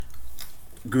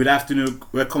Good afternoon.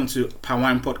 Welcome to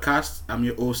Pawine Podcast. I'm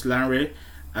your host Lanre.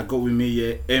 I got with me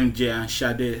here MJ and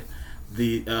Shade,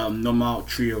 the normal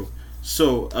trio.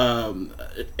 So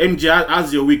MJ,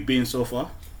 how's your week been so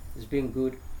far? It's been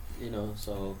good,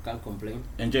 so can't complain.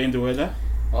 Enjoying the weather?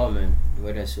 Oh man, the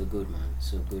weather's so good, man.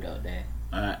 So good out there.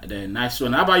 Then nice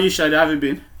one. How about you, Shade? How have you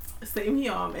been? Same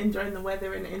here. I'm enjoying the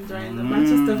weather and enjoying the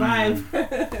Manchester vibe.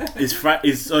 It's Friday.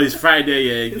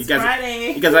 Yeah, It's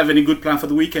Friday. You guys have any good plan for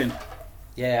the weekend?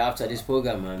 Yeah, after this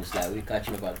program, man, it's like we're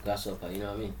catching up at grasshopper. You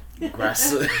know what I mean?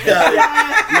 Grass. No,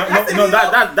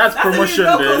 that's promotion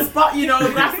a there. spot,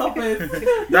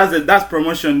 grasshoppers. That's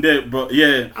promotion there. But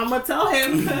yeah, I'm gonna tell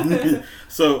him.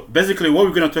 So basically, what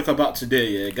we're gonna talk about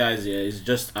today, guys, is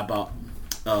just about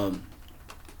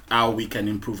how we can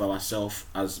improve ourselves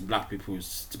as black people.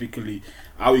 It's typically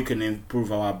how we can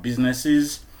improve our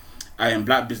businesses. And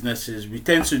black businesses, we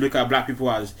tend to look at black people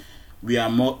as we are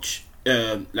much.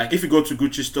 Like if you go to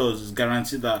Gucci stores, it's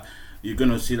guaranteed that you're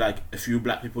gonna see like a few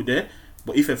black people there.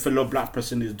 But if a fellow black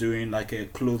person is doing like a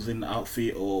clothing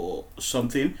outfit or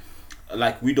something,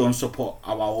 like we don't support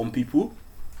our own people.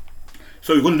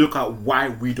 So we're gonna look at why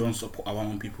we don't support our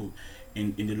own people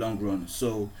in the long run.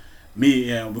 So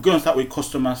we're gonna start with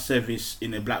customer service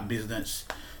in a black business.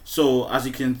 So as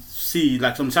you can see,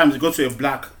 like sometimes you go to a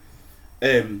black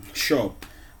shop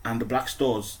and the black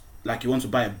stores, like you want to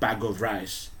buy a bag of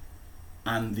rice.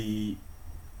 And the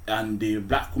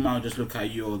black woman will just look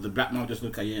at you, or the black man will just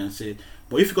look at you and say,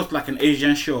 but if you go to like an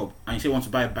Asian shop and you say you want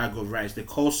to buy a bag of rice, they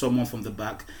call someone from the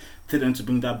back, tell them to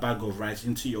bring that bag of rice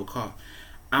into your car.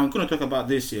 I'm going to talk about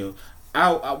this here.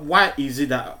 Why is it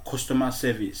that customer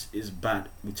service is bad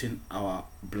within our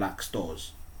black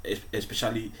stores,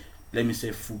 especially, let me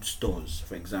say, food stores,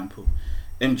 for example?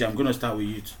 MJ, I'm going to start with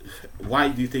you. Why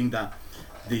do you think that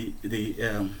the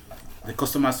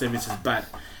customer service is bad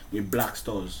with black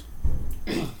stores?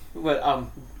 Well,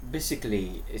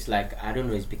 basically, it's like, I don't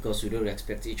know, it's because we don't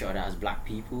respect each other as black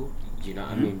people. You know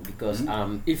what I mean? Because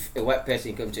if a white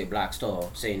person comes to a black store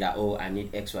saying that, oh, I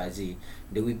need XYZ,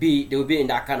 they will be in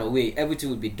that kind of way.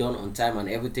 Everything will be done on time and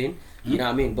everything. You know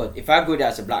what I mean? But if I go there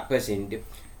as a black person,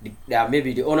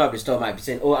 maybe the owner of the store might be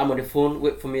saying, oh, I'm on the phone,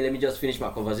 wait for me, let me just finish my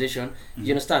conversation.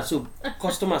 You understand? So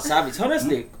customer service,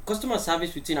 honestly, customer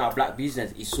service within our black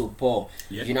business is so poor.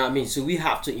 You know what I mean? So we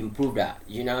have to improve that.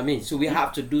 You know what I mean? So we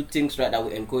have to do things right that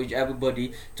will encourage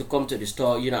everybody to come to the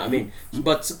store. You know what I mean?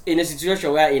 But in a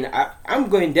situation where I'm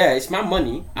going there, it's my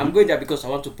money. I'm going there because I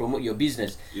want to promote your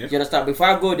business. You understand? Before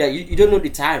I go there, you don't know the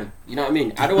time. You know what I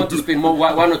mean? I don't want to spend more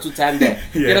one or two time there.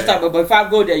 You understand? But if I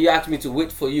go there, you ask me to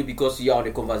wait for you because you're on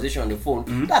the conversation on the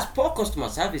phone. That's poor customer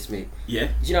service, mate. You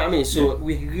know what I mean? So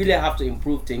we really have to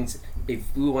improve things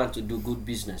if we want to do good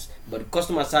business. But the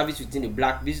customer service within the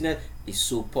black business is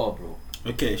so poor, bro.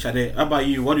 Okay, Shade, how about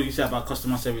you? What do you say about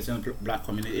customer service in the black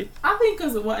community? I think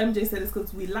because of what MJ said is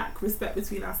because we lack respect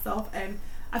between ourselves, and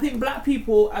I think black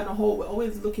people as a whole, we're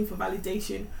always looking for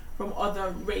validation from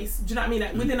other race. Do you know what I mean?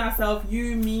 Like within ourselves,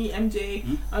 you, me, MJ,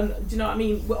 and do you know what I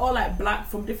mean? We're all like black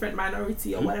from different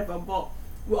minority or whatever, but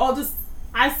we're all just,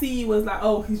 I see you as like,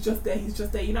 oh, he's just there,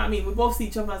 you know what I mean? We both see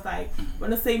each other as like, we're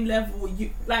on the same level.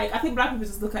 You like, I think black people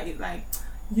just look at it like,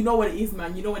 you know what it is,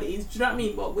 man, you know what it is. Do you know what I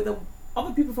mean? But with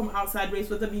other people from outside race,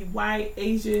 whether it be white,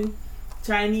 Asian,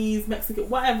 Chinese, Mexican,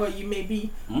 whatever you may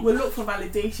be, we look for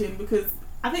validation because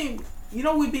I think,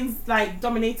 we've been like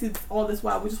dominated all this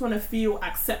while. We just want to feel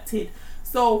accepted.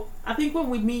 So I think when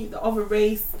we meet the other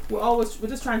race, we're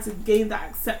just trying to gain that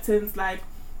acceptance. Like,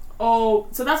 oh,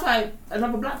 so that's why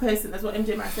another black person, that's what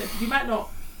MJ might said, you might not,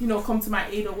 come to my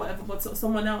aid or whatever, but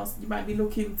someone else, you might be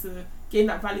looking to gain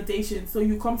that validation. So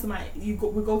you come to we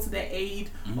go to their aid,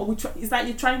 or it's like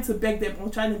you're trying to beg them or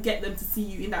trying to get them to see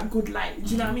you in that good light.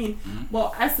 Do you know what I mean?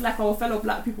 But as to like our fellow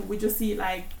black people, we just see it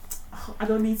like, oh, I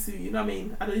don't need to, you know what I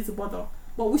mean? I don't need to bother.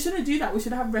 But we shouldn't do that. We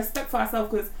should have respect for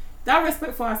ourselves because that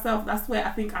respect for ourselves, that's where I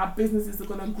think our businesses are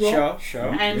going to grow. Sure.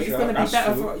 And it's going to be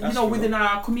better for, within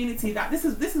our community. That this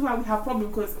is why we have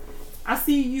problems because I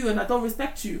see you and I don't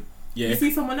respect you. You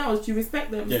see someone else, you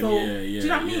respect them. Do you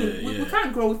know what I mean? We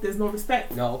can't grow if there's no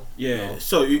respect. No. No.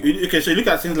 So you look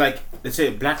at things like, let's say,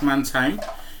 Black Man Time.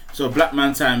 So Black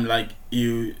Man Time, like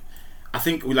I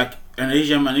think with like an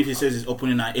Asian man, if he says it's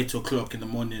opening at 8 o'clock in the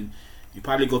morning, you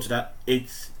probably go to that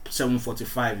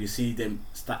 7:45. You see them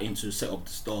starting to set up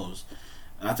the stores.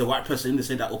 And as a white person, they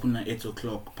say that opening at 8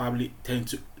 o'clock, probably 10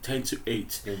 to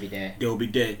 8. They'll be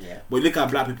there. Yeah. But you look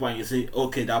at black people and you say,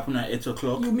 okay, they're opening at 8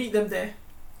 o'clock. You meet them there.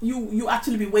 you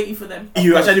actually be waiting for them.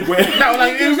 You actually wait.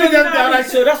 Like,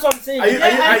 so that's what I'm saying.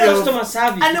 Customer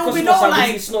service. And there will be customer no service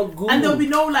like, is not good. and there will be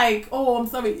no like, oh, I'm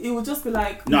sorry. It will just be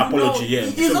like, no apology. Yeah,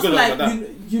 It will just be like, that.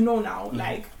 you know now,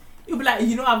 like it'll be like,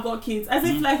 I've got kids, as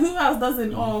if like who else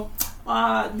doesn't? Or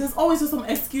there's always just some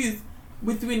excuse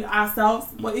between ourselves.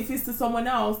 But if it's to someone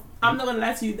else, I'm not gonna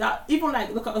lie to you that even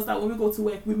like look at us, that when we go to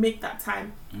work, we make that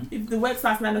time. If the work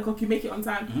starts 9 o'clock, you make it on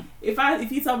time.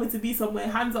 If you tell me to be somewhere,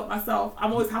 hands up myself,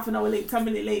 I'm always half an hour late, 10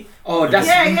 minutes late. Oh, that's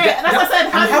that's what I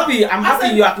said. I'm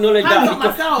happy you acknowledge that,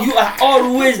 because myself. you are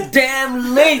always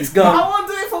damn late, girl. I won't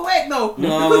do it for work though.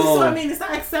 No. Because you know what I mean. It's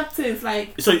not acceptance.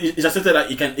 Like, so it's accepted that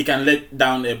you can let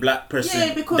down a black person.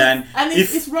 yeah, because then and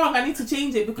it's wrong. I need to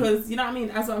change it because you know what I mean.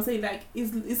 That's what I'm saying. Like,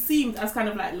 it seemed as kind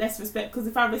of like less respect. Because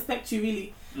if I respect you,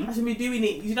 really, I should be doing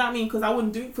it. You know what I mean? Because I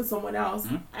wouldn't do it for someone else.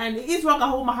 And it is wrong. I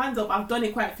hold my hands up. I've done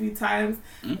it quite a few times.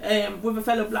 With a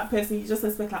fellow black person, you just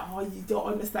expect like, oh, you don't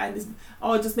understand this.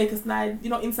 Oh, just make a snide,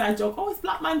 inside joke. Oh, it's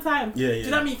black man time. Yeah, Do you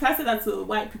know what I mean? Can I say that to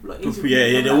white people or Asian people?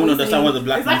 Yeah, they won't understand what the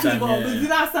black man time. But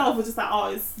with ourselves, we're just like,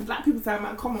 oh, it's black people time,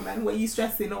 man. Come on, man. What are you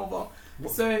stressing over?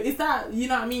 So is that, you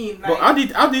know what I mean? Like, but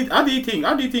how do you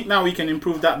think now we can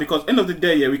improve that? Because end of the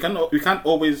day, we can't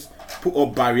always put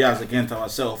up barriers against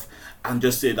ourselves and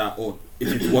just say that, oh, it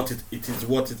is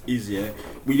what it is. Yeah,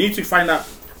 we need to find out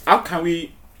how can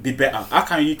we be better. How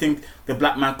can you think the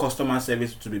black man customer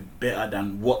service to be better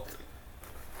than what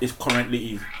it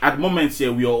currently is? At the moment,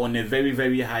 here we are on a very,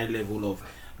 very high level of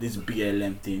this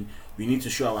BLM thing. We need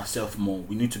to show ourselves more.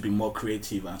 We need to be more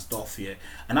creative and stuff here.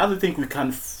 And I don't think we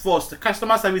can force the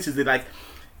customer service. Is the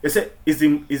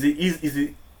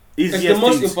it's the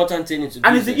most important thing into business.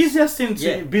 And it's the easiest thing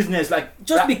to business. Like,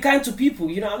 just be kind to people.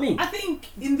 You know what I mean? I think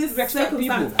in this Respect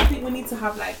circumstance, people. I think we need to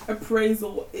have like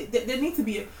appraisal. There need to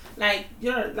be like,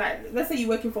 like let's say you're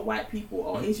working for white people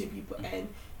or Asian people and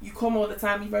you come all the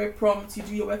time, you're very prompt, you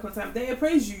do your work on time, they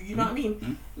appraise you, you know what I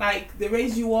mean? Like, they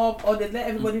raise you up, or they let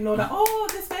everybody know that, oh,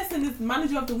 this person is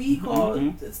manager of the week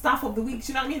or staff of the week,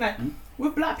 you know what I mean? Like,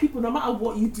 with black people, no matter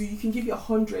what you do, you can give you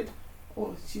 100.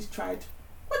 Oh, she's tried.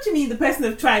 What do you mean the person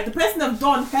have tried? The person have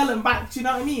done hell and back, do you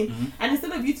know what I mean? And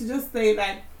instead of you to just say,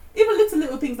 like, even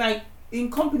little things, like, in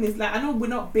companies, like, I know we're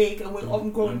not big and we're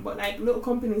ongoing, but, like, little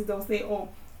companies, they'll say, oh,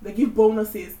 they give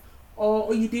bonuses.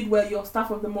 Or you did well, your staff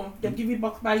of the month, they'll give you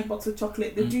buy you a box of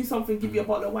chocolate, they'll do something, give you a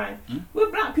bottle of wine.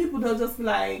 With black people, they'll just be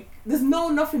like, there's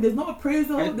nothing, there's no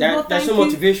appraisal, there's no thank you.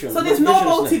 Motivation. So there's no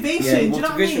motivation, do you know what I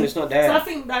motivation mean? is not there. So I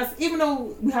think that's, even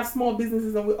though we have small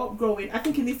businesses and we're upgrowing, I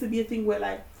think it needs to be a thing where,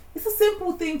 like, it's a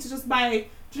simple thing to just buy,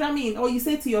 do you know what I mean? Or you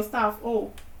say to your staff,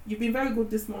 oh, you've been very good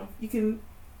this month, you can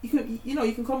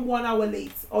come 1 hour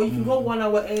late, or you can go 1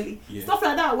 hour early. Stuff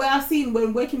like that, where I've seen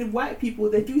when working with white people,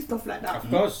 they do stuff like that. Of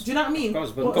course. Do you know what I mean? Of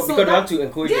course, because they want to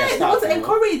encourage their staff. Yeah, they want to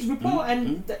encourage, report,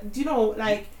 and do you know,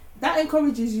 like, that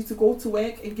encourages you to go to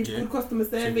work and give good customer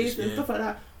service and stuff like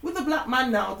that. With the black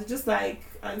man now, they're just like,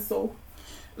 and so,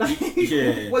 like,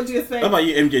 what do you expect? How about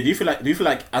you, MJ? Do you feel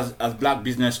like as black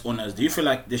business owners, do you feel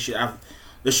like they should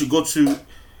go to,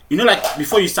 like,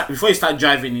 before you start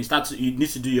driving, you need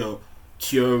to do your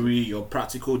theory, your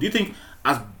practical. Do you think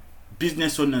as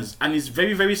business owners, and it's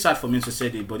very, very sad for me to say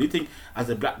this, but do you think as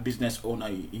a black business owner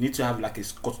you need to have like a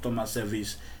customer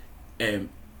service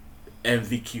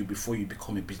MVQ before you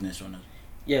become a business owner?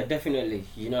 Yeah, definitely.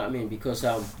 You know what I mean? Because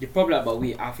the problem about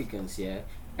we Africans,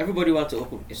 everybody wants to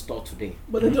open a store today,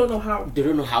 but they don't know how. They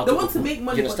don't know how. They want to make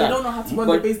money, but they don't know how to run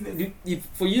the business.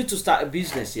 For you to start a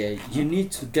business, you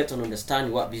need to get an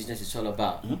understanding what business is all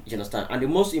about. You understand? And the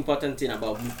most important thing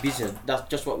about business, that's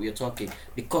just what we are talking,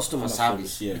 the customer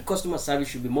service. The customer service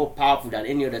should be more powerful than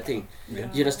any other thing. You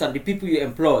understand? The people you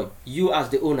employ, you as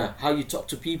the owner, how you talk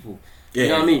to people. You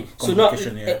know what I mean? So now,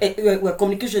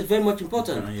 communication is very much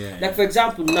important. Like, for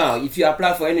example, now, if you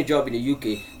apply for any job in the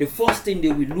UK, the first thing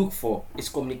they will look for is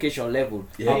communication level.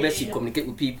 How best you communicate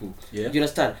with people. You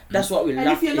understand? That's what we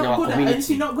lack in our community. If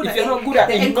you're not good at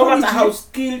it, no matter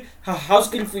how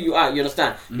skillful you are, you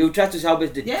understand? They will try to see how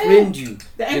best they train you.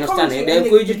 You understand? They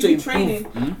encourage you to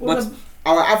improve. But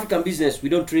our African business, we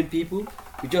don't train people.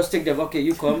 We just take them, okay,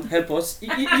 you come, help us.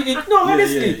 No,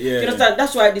 honestly. You understand?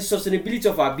 That's why the sustainability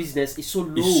of our business is so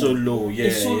low. It's so low,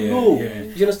 It's so low.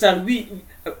 You understand?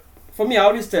 For me, I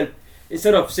always tell,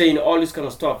 instead of saying all this kind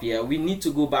of stuff, we need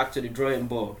to go back to the drawing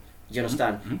board. You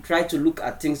understand? Try to look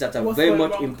at things that are very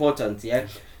much important,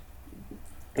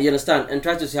 You understand? And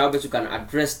try to see how best you can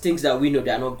address things that we know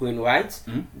they are not going right.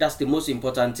 That's the most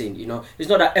important thing, It's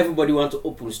not that everybody wants to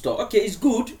open a store. Okay, it's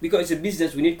good because it's a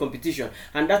business, we need competition.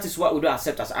 And that is what we don't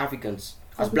accept as Africans.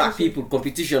 As black people,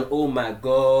 competition, oh my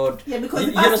god. Yeah, because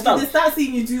you understand? They start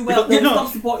seeing you do well, Because, they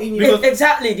stop supporting you. because-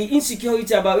 Exactly, the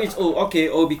insecurity about it. Oh, okay.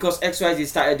 Oh, because XYZ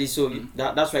started this, so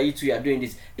that's why you two are doing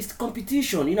this. It's the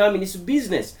competition. You know what I mean? It's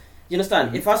business. You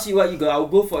understand? If I see where you go, I'll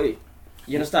go for it.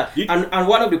 You understand? And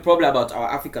one of the problem about our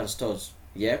African stores,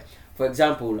 yeah. For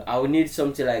example, I will need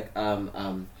something like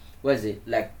what is it?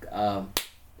 Like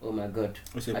oh my god.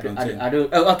 What's your I plantain? don't.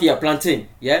 Oh, okay, yeah, plantain.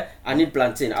 Yeah, I need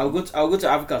plantain. I'll go to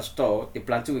African store. The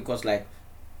plantain will cost like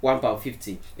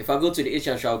 £1.50. If I go to the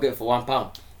Asian store, I'll get it for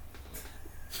 £1.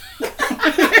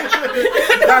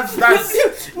 That's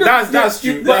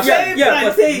true. But That's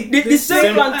but the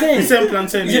same plantain. the same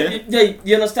plantain, yeah.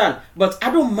 You understand? But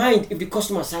I don't mind if the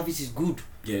customer service is good.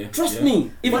 Yeah. Trust yeah.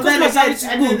 me. If But the then customer again- service is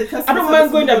and then good, the customer I don't mind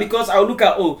service going is there good. because I'll look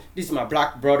at, oh, this is my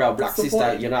black brother or black Support sister.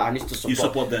 it. You know, I need to support. You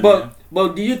support them, But yeah.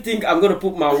 but do you think I'm gonna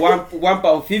put my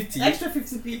 £1.50 Extra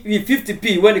 50p. with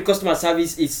 50p when the customer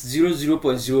service is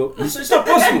 0.0? It's not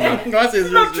possible, man. That's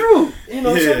It's not true. You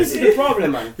know, so Yeah. this is the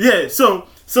problem, man. Yeah, so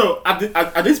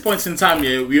at this point in time,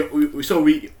 yeah, we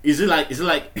is it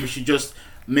like we should just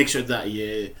make sure that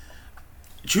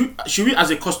should we as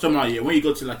a customer, yeah, when you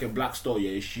go to like a black store,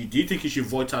 yeah, do you think you should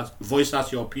voice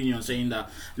out your opinion, saying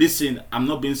that, listen, I'm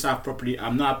not being served properly,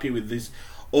 I'm not happy with this,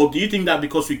 or do you think that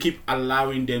because we keep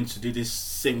allowing them to do this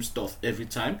same stuff every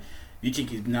time, you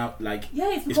think it's now like Yeah,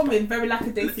 it's becoming very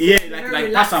lackadaisical. yeah, very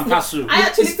like pass and relaxed. pass through? I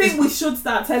actually think we should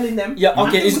start telling them. Yeah, I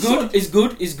okay, think it's we good,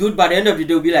 should. it's good. By the end of the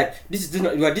day, we'll be like, this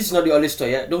is not the only store,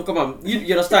 yeah? Don't come on. You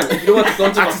understand? If you don't want to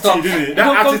come to my Attitude, store, isn't it? don't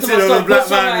That come to attitude my of store, a black go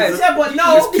somewhere man is- else. Yeah, but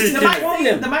no, It's they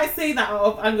kicking. might say that out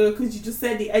of anger because you just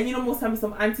said it, and you know most times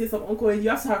some auntie, some uncle, and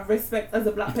you have to have respect as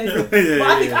a black person. Yeah, but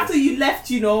I think yeah. after you left,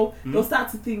 they'll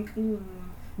start to think.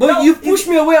 But No, you it's- pushed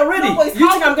me away already. No, but it's You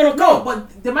how- think I'm gonna no, come?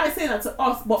 but they might say that to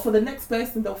us, but for the next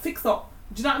person, they'll fix up.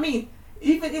 Do you know what I mean?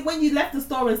 Even when you left the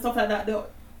store and stuff like that,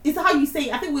 it's how you say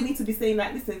it. I think we need to be saying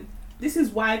like, listen, this is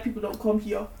why people don't come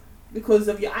here because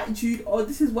of your attitude, or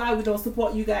this is why we don't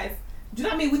support you guys. Do you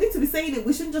know what I mean? We need to be saying it.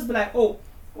 We shouldn't just be like, oh,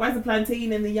 why is the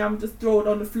plantain and the yam just thrown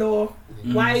on the floor?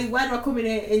 Why do I come in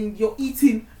here and you're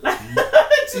eating? Like,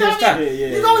 do you know what I mean? Yeah,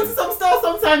 You go into some stores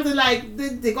sometimes and like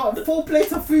they got a full plate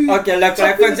of food. Okay, like for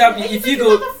chocolate, example, and if think, you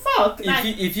go, what the fuck? Like,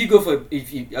 if you go for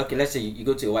okay, let's say you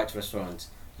go to a white restaurant.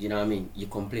 You know what I mean? You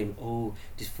complain, oh,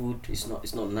 this food is not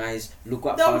nice. Look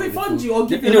what They'll found in the refund food. you or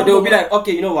give They- you you know, they'll another be one. like,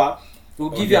 okay, you know what? We'll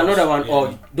give you yes, another one, yeah.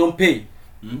 or don't pay.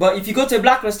 But if you go to a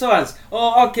black restaurant,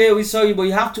 oh, okay, we saw you, but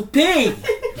you have to pay.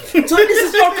 So this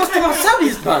is not customer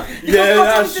service, man. Yeah, Customer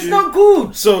that's service is true. not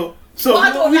good. So what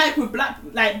I don't like with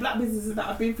black businesses that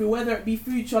I've been through, whether it be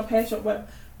food shop, hair shop, whatever,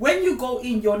 when you go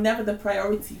in, you're never the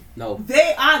priority. No.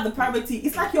 They are the priority.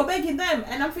 It's like you're begging them,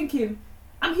 and I'm thinking,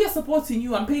 I'm here supporting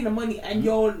you, I'm paying the money, and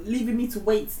you're leaving me to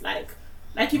wait. Like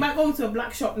you might go into a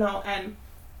black shop now, and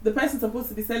the person's supposed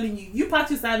to be selling you. You park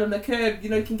your side on the curb, you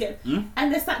can get,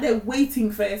 and they start there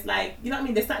waiting first, like, you know what I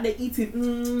mean? They start there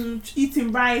eating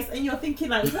rice, and you're thinking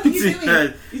like, what are you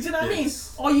doing? You know what I mean?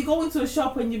 Yes. Or you go into a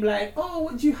shop and you're like, oh,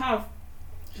 what do you have?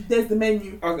 There's the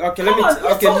menu. Okay, Come on,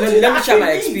 I told you let me that share my I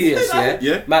can experience. eat.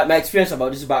 Yeah, Yeah. My experience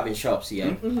about this barber shops.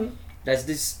 Yeah, Mm-hmm. there's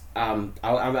this. I'm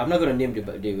not gonna name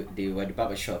the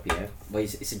barber shop. Yeah, but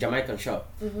it's a Jamaican shop.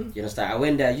 Mm-hmm. You understand? I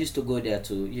went there. I used to go there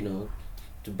to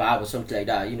to barb or something like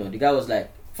that. The guy was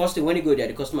like, first thing when you go there,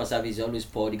 the customer service is always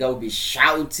poor. The guy will be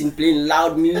shouting, playing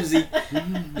loud music.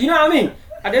 You know what I mean?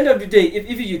 At the end of the day,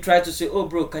 if you try to say, oh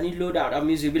bro, can you load out that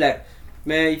music? You'll be like,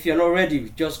 man, if you're not ready,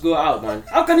 just go out, man.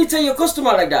 How can you tell your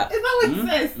customer like that? Is that what it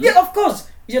says? Yeah, of course.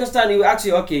 You understand? You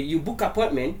actually, okay, you book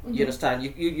appointment. You understand?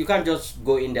 You can't just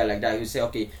go in there like that. You say,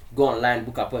 okay, go online,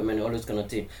 book appointment, all those kind of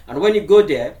thing. And when you go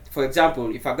there, for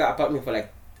example, if I got appointment for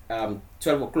like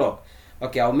 12 o'clock,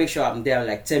 okay, I'll make sure I'm there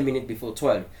like 10 minutes before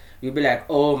 12. You'll be like,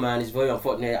 oh man, it's very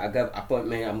unfortunate. I got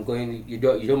appointment. I'm going. You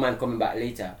don't mind coming back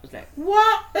later? It's like,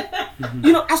 what?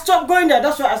 I stopped going there.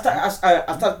 That's why I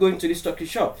start going to this Turkish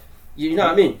shop. You know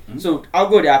what I mean? So I'll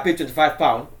go there. I pay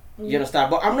 £25. You understand?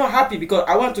 But I'm not happy because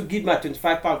I want to give my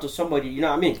 £25 to somebody. You know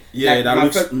what I mean? Yeah, like that my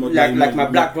looks like my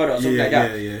black brother or something like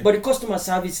that. Yeah. But the customer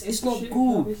service, it's not Shit,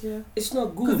 good. rubbish, yeah. It's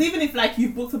not Because good. even if like you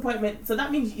booked appointment, so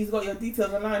that means he's got your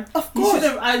details online. Of He course. should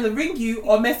have either ring you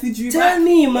or message you. Tell back.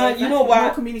 me, man. You know Exactly, what?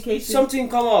 no communication. Something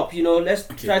come up. Let's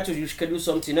Okay. try to schedule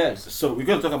something else. So we're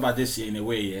gonna talk about this here in a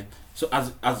way, yeah. So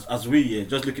as we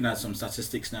just looking at some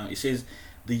statistics now, it says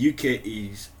the UK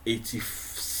is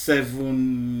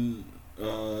 87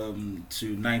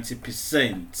 to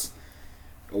 90%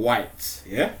 white,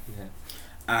 yeah,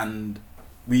 and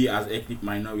we as ethnic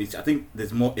minorities, I think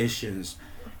there's more Asians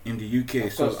in the UK.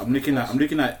 Of So course, I'm looking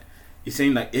at it's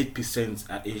saying like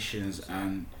 8% are Asians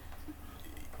and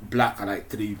black are like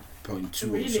 0.2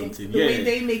 or Really? something. The Yeah. way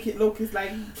they make it look is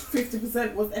like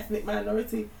 50% was ethnic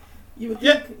minority. You would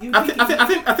Yeah, think, you would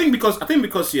I think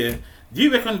because yeah, do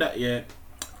you reckon that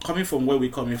coming from where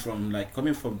we're coming from, like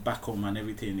coming from back home and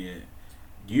everything,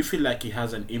 do you feel like it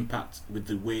has an impact with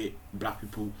the way black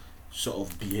people sort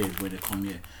of behave when they come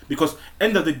here? Because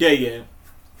end of the day,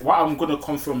 what I'm gonna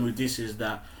come from with this is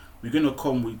that we're gonna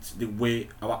come with the way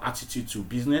our attitude to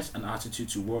business and attitude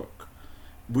to work.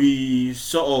 We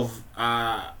sort of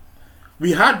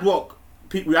we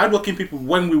hardworking people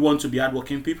when we want to be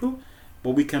hardworking people,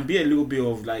 but we can be a little bit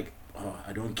of like, oh,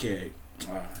 I don't care.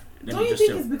 Don't you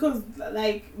think it's because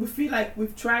like we feel like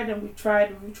we've tried and we've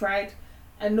tried and we've tried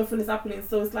and nothing is happening?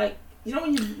 So it's like, you know,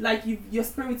 when you like your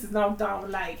spirit is now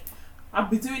down. Like,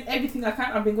 I've been doing everything I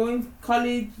can. I've been going to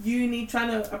college, uni, trying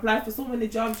to apply for so many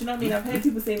jobs. You know what I mean? I've heard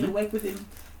people saying they work within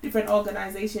different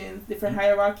organizations, different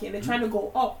hierarchy, and they're trying to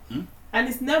go up, and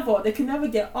they can never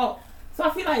get up. So I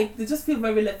feel like they just feel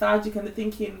very lethargic and they're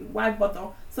thinking, why bother?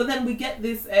 So then we get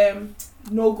this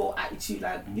no-go attitude,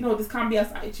 like, you know, this can't be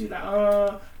us attitude,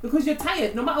 like, because you're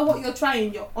tired. No matter what you're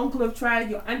trying, your uncle have tried,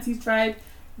 your auntie's tried,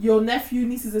 your nephew,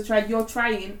 nieces have tried, you're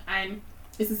trying, and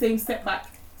it's the same setback.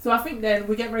 So I think then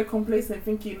we get very complacent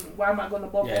thinking, why am I going to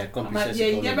bother?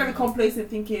 You get very complacent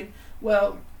thinking,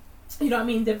 well, you know what I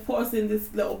mean, they've put us in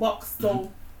this little box,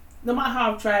 so no matter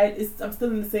how I've tried, I'm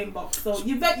still in the same box. So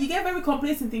you get very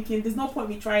complacent thinking, there's no point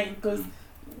me trying, because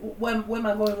where am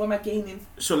I going, where am I gaining?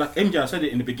 So like MJ, I said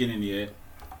it in the beginning,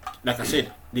 like I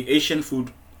said, the Asian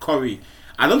food, curry.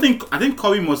 I think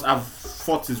curry must have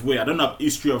fought his way. I don't know the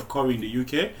history of curry in the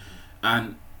UK,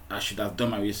 and I should have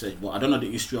done my research, but I don't know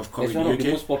the history of curry in the UK. It's one of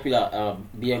the most popular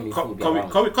BME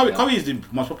food. Curry is the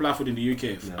most popular food in the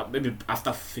UK, maybe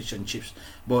after fish and chips.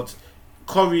 But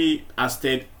curry, as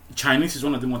said, Chinese is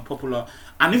one of the most popular,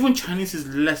 and even Chinese is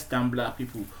less than black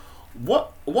people.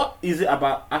 What is it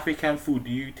about African food, do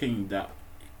you think, that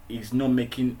is not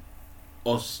making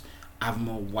us have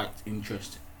more white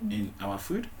interest in our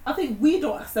food? I think we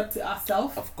don't accept it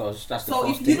ourselves. Of course, that's the so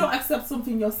first if thing. you don't accept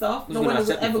something yourself, Who's no one is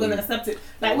gonna ever going to accept accept it.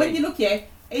 Like when you look here,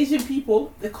 Asian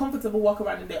people, they're comfortable walk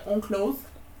around in their own clothes.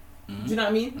 Do you know what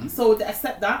I mean? So they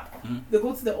accept that. They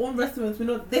go to their own restaurants. We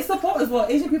know they support as well.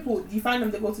 Asian people, you find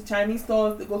them. They go to Chinese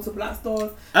stores. They go to black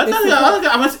stores. I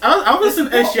haven't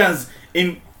seen Asians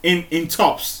in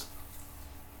tops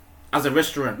as a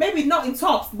restaurant. Maybe not in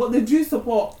tops, but they do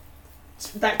support.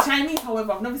 Like Chinese,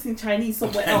 however, I've never seen Chinese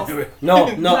somewhere else. No,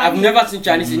 I've never seen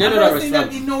Chinese in I've another never seen them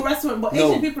restaurant. in no restaurant. But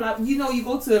Asian people, like, you know, you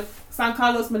go to San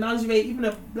Carlos Menagerie, even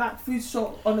a black food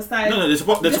shop on the side. No, they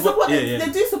support. They They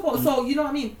do support. Mm. So you know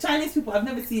what I mean. Chinese people, I've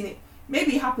never seen it.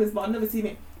 Maybe it happens, but I've never seen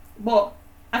it. But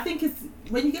I think it's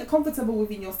when you get comfortable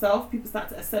within yourself, people start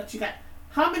to accept you. Like,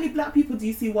 how many black people do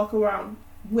you see walk around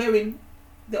wearing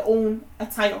their own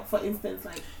attire, for instance?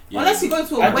 Like, unless you go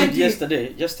to a wedding.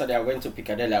 Yesterday I went to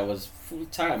Piccadilly. I was full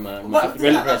time, man. But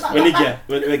That's one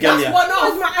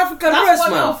off. my African That's dress,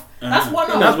 one man. off. That's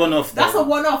one off. That's one off. That's a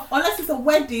one-off, unless it's a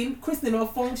wedding, christening, or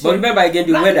function. But remember again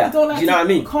the Black weather. people don't like Do you know to what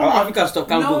I mean? come Our on. African stuff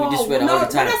can't go with this weather all the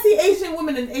time. When I see Asian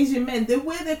women and Asian men, they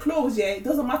wear their clothes. Yeah, it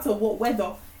doesn't matter what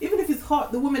weather. Even if it's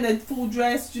hot, the women are full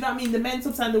dress. Do you know what I mean? The men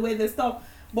sometimes they wear their stuff.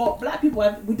 But black people,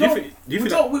 we want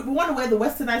to wear the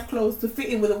westernized clothes to fit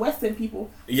in with the Western people.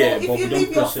 Yeah, so but if you we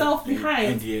leave don't yourself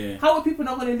behind, yeah. how are people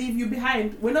not going to leave you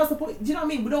behind? We're not supposed. Do you know what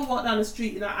I mean? We don't walk down the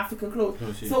street in our African clothes,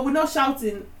 so we're not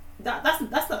shouting.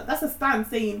 That's a stand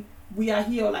saying we are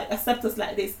here. Like, accept us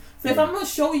like this. So if I'm not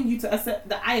showing you to accept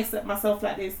that I accept myself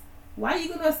like this, why are you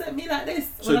going to accept me like this?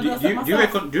 So do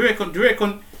you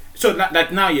reckon? So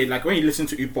like now, yeah, like when you listen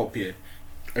to hip hop here,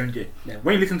 when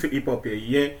you listen to hip hop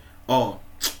here,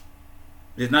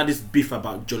 there's not this beef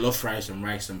about jollof rice and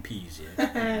rice and peas.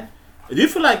 Yeah. Do you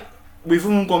feel like we've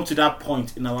even come to that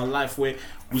point in our life where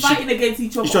we fighting against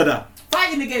each other?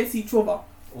 Fighting against each other.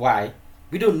 Why?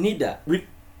 We don't need that.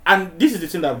 And this is the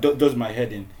thing that does my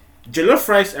head in. Jollof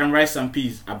rice and rice and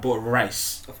peas are both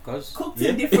rice. Of course. Cooked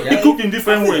in different ways. Cooked in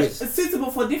different ways. It's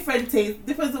suitable for different tastes.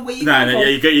 Different the way you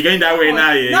you're going that way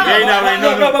now, yeah. You're going that way.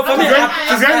 No. But for me,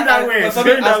 it's going that way. It's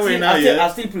going that way now, yeah. I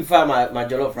still prefer my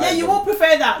jollof rice. Yeah, you won't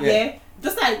prefer that, yeah.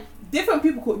 Just like different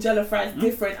people cook jollof rice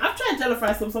different. I've tried jollof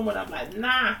rice from someone, I'm like,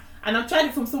 nah. And I've tried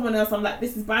it from someone else, I'm like,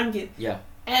 this is banging. Yeah.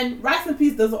 And rice and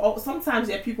peas doesn't.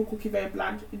 Sometimes people cook it very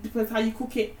bland. It depends how you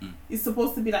cook it. It's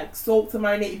supposed to be like salt to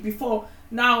marinate it before.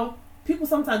 Now people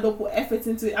sometimes don't put effort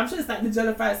into it. I'm sure it's like the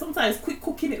jollof rice. Sometimes quick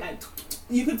cooking it, like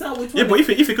you can tell which Yeah, one. but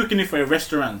if you're cooking it for a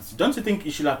restaurant, don't you think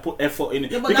you should have put effort in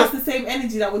it? Yeah, but Because that's the same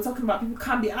energy that we're talking about. People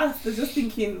can't be asked. They're just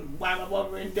thinking, why am I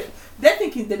bothering? They're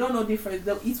thinking they don't know difference.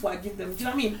 They'll eat what I give them. Do you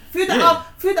know what I mean? Food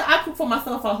that I cook for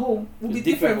myself at home will be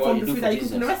different from the food that you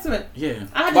cook in the restaurant. yeah.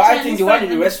 I think the one in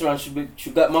the restaurant should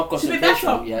get more should be concentration.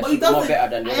 better. Yeah, But should he be more doesn't. better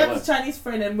than the I other have one. this Chinese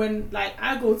friend, and when like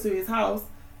I go to his house,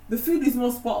 the food is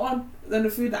more spot on than the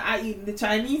food that I eat in the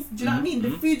Chinese. Do you know what I mean?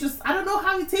 The food just, I don't know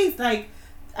how it tastes like,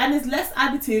 and there's less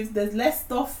additives, there's less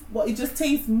stuff, but it just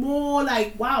tastes more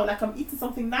like, wow, like I'm eating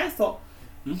something nicer.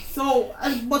 So,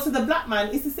 but to the black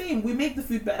man, it's the same. We make the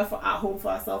food better for at home for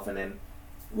ourselves, and then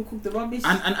we cook the rubbish.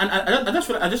 And I just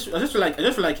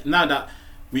feel like now that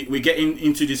we're getting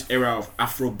into this era of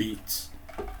Afrobeat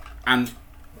and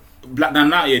black,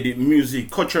 now yeah, the music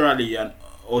culturally and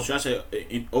also I say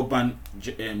in urban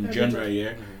genre,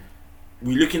 yeah,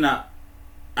 we're looking at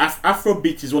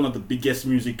Afrobeat is one of the biggest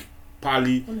music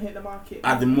probably on the market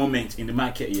at the moment in the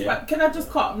market, yeah. But can I just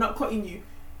cut? I'm not cutting you.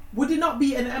 Would it not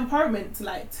be an empowerment to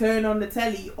like turn on the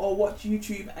telly or watch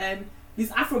YouTube and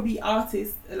these Afrobeat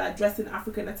artists like dressed in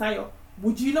African attire?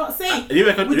 Would you not say?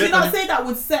 Would you not say that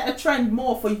would set a trend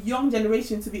more for young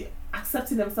generation to be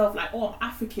accepting themselves like, oh, I'm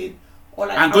African, or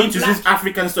like I'm going to black. this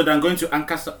African store. I'm going to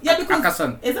Ankasan. Yeah, because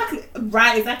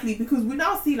exactly because we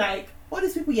now see like all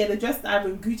these people, yeah, they're dressed either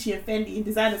in Gucci and Fendi in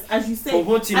designers, as you say.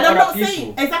 Promoting and I'm other not people.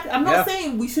 saying exactly. I'm not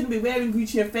saying we shouldn't be wearing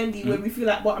Gucci and Fendi when we feel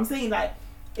like. But I'm saying like,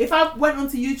 if I went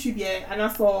onto YouTube, yeah, and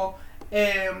I saw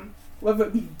whether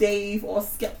it be Dave or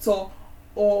Skepta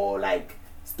or like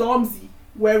Stormzy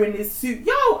wearing his suit,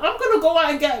 yo, I'm gonna go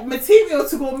out and get material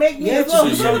to go make me as well. to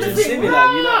do something similar, you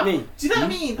know what I mean? Do you know what I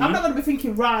mean? I'm not gonna be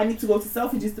thinking, right, I need to go to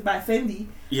Selfridges to buy Fendi.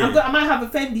 Yeah. I might have a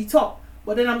Fendi top,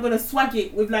 but then I'm gonna swag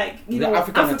it with like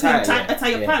African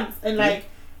attire pants and like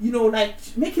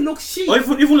like make it look chic. Or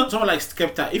even someone like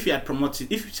Skepta, if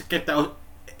Skepta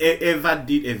ever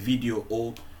did a video,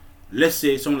 or let's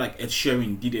say someone like Ed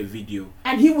Sheeran did a video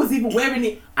and he was even wearing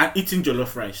it and eating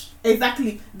jollof rice.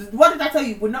 Exactly. What did I tell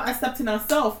you? We're not accepting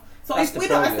ourselves. So That's if the we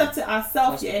problem. don't accept it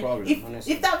ourselves, That's the problem,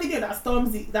 if that video that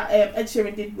Stormzy, that Ed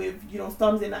Sheeran did with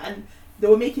Stormzy and they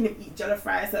were making him eat jollof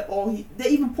rice, or they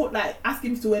even put like ask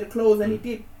him to wear the clothes and he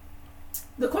did,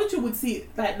 the country would see it,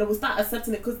 like they will start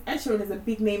accepting it because Ed Sheeran is a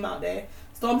big name out there.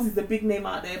 Stormzy is a big name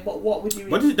out there, but what would you?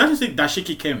 But that is think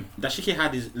Dashiki came. Dashiki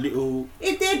had his little.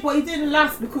 It did, but it didn't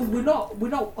last because we're not.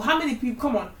 How many people?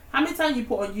 Come on, how many times you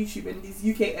put on YouTube and these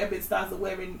UK urban stars are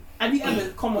wearing? Have you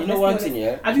ever? Come on, You know one thing,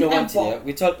 yeah. Have you you know one ever? thing,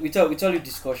 yeah. We tell you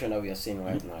discussion that we are seeing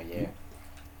right now, yeah.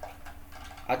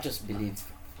 I just believe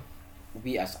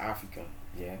we as African,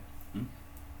 yeah.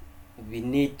 We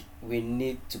need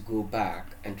to go back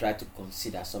and try to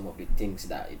consider some of the things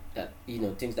that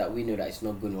things that we know that it's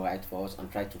not going right for us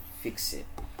and try to fix it.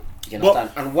 You understand?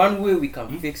 And one way we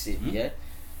can fix it, yeah,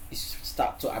 is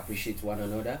start to appreciate one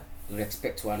another,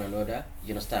 respect one another.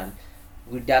 You understand?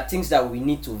 There are things that we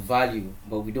need to value,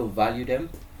 but we don't value them.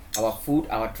 Our food,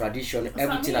 our tradition,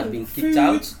 everything has been kicked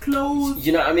out. Clothes,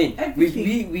 you know what I mean?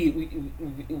 Everything.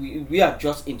 We are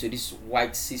just into this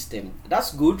white system.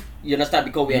 That's good. You understand?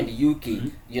 Because we're in the UK.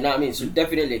 You know what I mean? So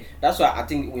definitely, that's why I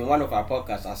think in one of our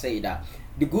podcasts I say that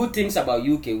the good things about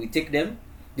UK we take them.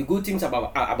 The good things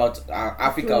about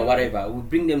Africa or whatever, we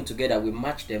bring them together. We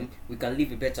match them. We can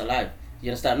live a better life. You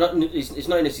understand? It's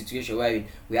not in a situation where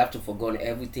we have to forgo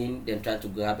everything, then try to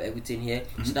grab everything here.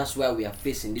 So that's why we are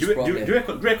facing this problem. Do you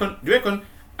reckon,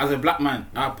 as a black man,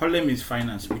 our problem is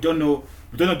finance? We don't know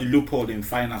the loophole in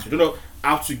finance. We don't know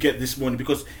how to get this money,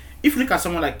 because if you look at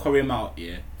someone like Corey Mao,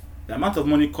 yeah, the amount of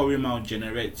money Corey Mao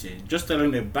generates, yeah, just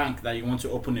telling a bank that you want to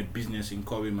open a business in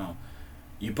Corey Mao,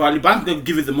 you probably bank will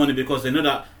give it the money because they know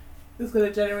that it's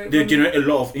gonna generate. They generate a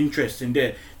lot of interest in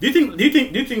there. Do you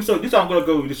think so? This is how I'm gonna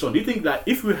go with this one. Do you think that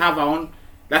if we have our own,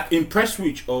 like in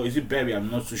Prestwich or is it Berry?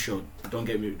 I'm not too sure.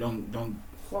 Don't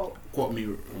quote me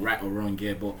right or wrong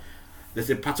here, but there's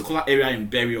a particular area in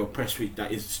Berry or Prestwich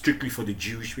that is strictly for the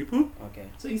Jewish people. Okay.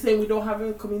 So you say we don't have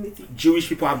a community? Jewish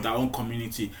people have their own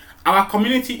community. Our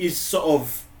community is sort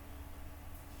of.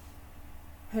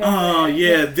 It's not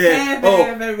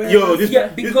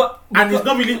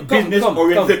really business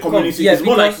oriented community. It's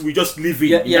more like we just live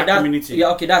in that community.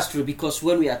 Yeah, okay, that's true. Because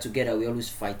when we are together, we always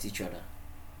fight each other.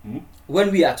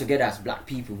 When we are together as black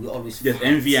people, we always there's fight.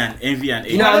 envy and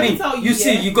you know what I mean? You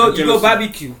see, you go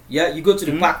barbecue, yeah, you go to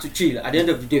the park to chill. At the end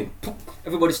of the day,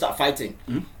 everybody start fighting.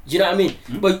 You know what I mean?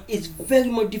 But it's very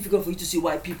much difficult for you to see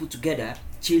white people together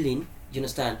chilling. You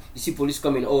understand? You see police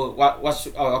coming. What's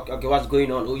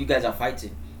going on? Oh, you guys are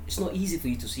fighting. It's not easy for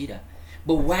you to see that.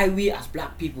 But why we as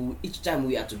black people, each time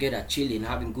we are together chilling,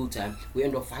 having good time, we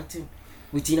end up fighting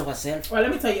within ourselves. Well, let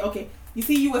me tell you. Okay, you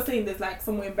see, you were saying there's like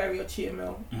somewhere in Bury or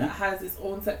Cheetah that has its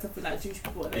own sector for like Jewish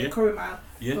people, and then Curry Mile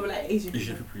for like Asian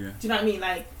people. Do you know what I mean?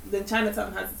 Like then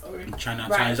Chinatown has its own.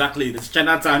 Chinatown, exactly. There's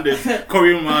Chinatown, there's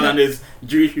Korean Mile, and there's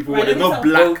Jewish people, but they're not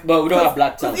black. But we don't have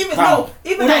black town.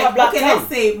 Even like, okay, let's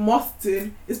say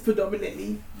Boston is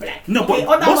predominantly black. No, but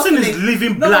Boston is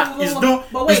living black.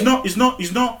 It's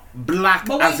not black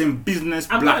as in business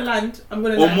black. I'm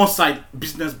gonna or more side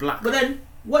business black. But then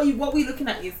what we're looking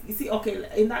at is, you see, okay,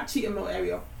 in that Cheetah Mill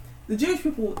area, the Jewish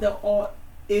people that are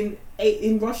in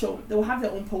Russia, they'll have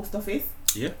their own post office.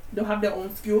 Yeah. They'll have their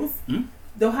own schools.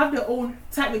 They'll have their own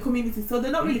tight-knit community, so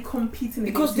they're not really competing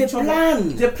because against they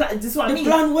each plan. This is what I mean.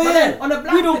 Plan well. But then on a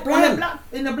black, we don't plan.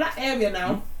 In a black area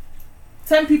now,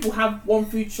 10 people have one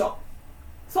food shop.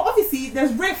 So obviously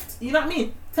there's rift. You know what I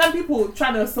mean? 10 people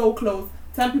trying to sew clothes.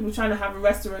 10 people trying to have a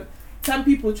restaurant. 10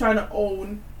 people trying to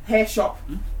own hair shop.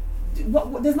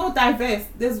 What, there's no diverse.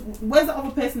 Where's the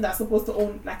other person that's supposed to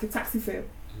own like a taxi firm?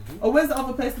 Or where's the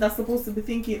other person that's supposed to be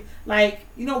thinking like,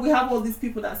 you know, we have all these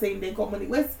people that are saying they got money.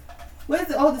 Where's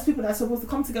all these people that are supposed to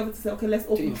come together to say, okay, let's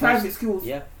open private schools.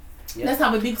 Yeah. Let's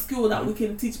have a big school that we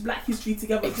can teach black history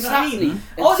together. Do you know what I mean?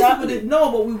 All these people didn't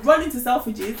know, but we run into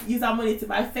Selfridges, use our money to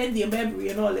buy Fendi and Burberry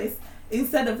and all this,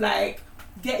 instead of like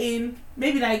getting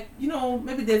maybe like, you know,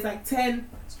 maybe there's like 10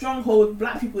 stronghold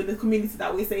black people in the community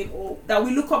that we're saying, or that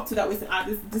we look up to, that we say,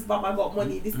 this Baba got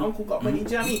money, this uncle got money.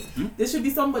 Do you know what I mean? There should be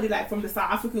somebody like from the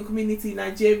South African community,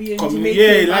 Nigerian,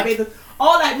 Jamaican, Barbados,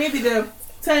 or like maybe the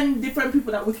 10 different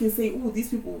people that we can say, oh, these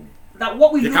people, that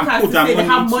what we look at to say they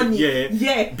have money,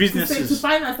 businesses to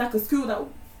finance like a school that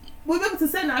we're able to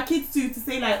send our kids to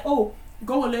say like, oh,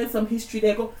 go and learn some history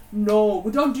there. No,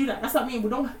 we don't do that. That's what I mean. We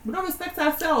don't respect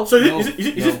ourselves. So is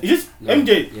this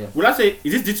MJ? Yeah. Will I say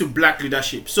is this due to black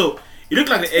leadership? So you look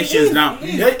like the Asians now.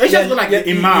 The Asians look like the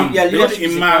imam. They got the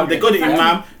imam. They got the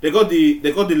imam. They got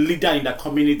the leader in that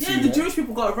community. Yeah, the Jewish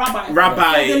people got a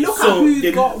rabbi. They look at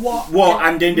who's got what,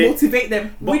 and then they motivate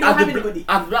them. We don't have anybody.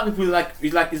 As black people,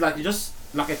 it's like just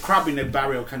like a crab in a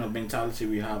barrel kind of mentality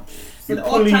we have. So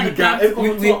pulling you down.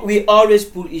 We always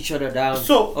pull each other down.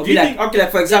 So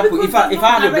like for example, if I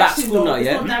had a black school now,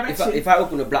 if I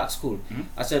open a black school,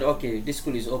 I said, okay, this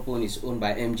school is open, it's owned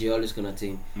by MJ, all this kind of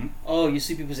thing. Oh, you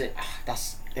see people say,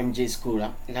 that's MJ's school.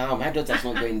 No, my daughter's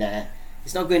not going there.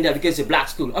 It's not going there because it's a black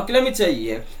school. Okay, let me tell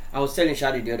you. I was telling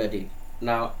Shadi the other day.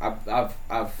 Now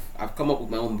I've come up with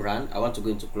my own brand. I want to go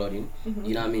into clothing.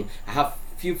 You know what I mean? I have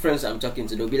few friends I'm talking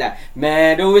to. They'll be like,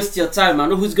 man, don't waste your time. I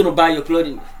know who's gonna buy your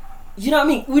clothing. You know what I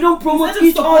mean? We don't promote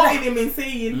each other. Him and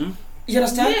saying, you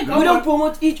understand? We don't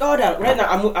promote each other. Right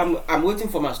now, I'm waiting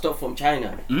for my stuff from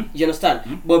China. You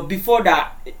understand? But before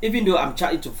that, even though I'm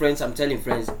chatting to friends, I'm telling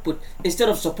friends, but instead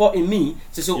of supporting me,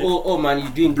 they say, oh man, you're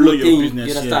doing blow good your thing. business.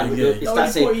 You understand? They start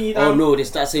saying, oh no, they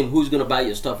start saying who's gonna buy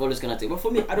your stuff, all this kind of thing. But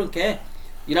for me, I don't care.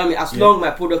 You know what I mean? As long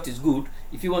my product is good,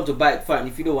 if you want to buy it, fine.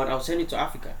 If you don't want, I'll send it to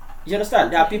Africa. You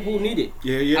understand? There are people who need it.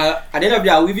 At the end of the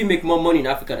day, we even make more money in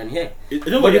Africa than here.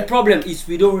 But the problem is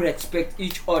we don't respect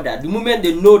each other. The moment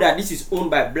they know that this is owned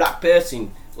by a black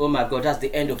person, oh my God, that's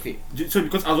the end of it. So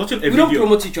because I was watching a video, don't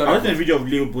promote each other. I was watching a video of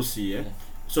Lil Boosie.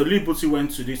 So Lil Boosie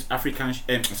went to this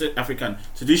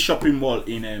to this shopping mall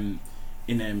in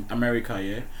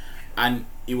America. And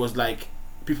it was like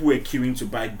people were queuing to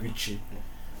buy Gucci,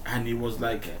 and it was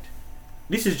like.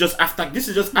 This is just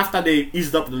after they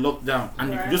eased up the lockdown,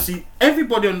 and you could just see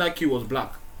everybody on that queue was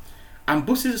black. And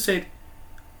Boosie said,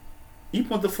 "You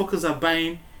motherfuckers are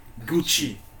buying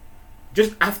Gucci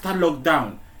just after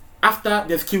lockdown, after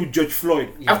they've killed George Floyd,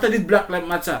 after this Black Lives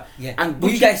Matter, and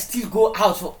Gucci, you guys still go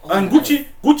out for." And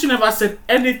Gucci never said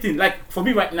anything. Like for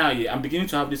me right now, I'm beginning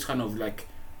to have this kind of like.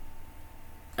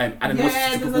 And most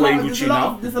people wearing Gucci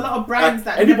now. There's a lot of brands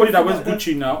that anybody that wears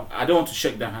Gucci now, I don't want to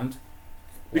shake their hand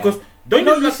because.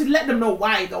 You should let them know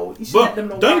why though. You should let them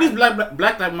know why. This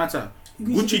Black Lives Matter,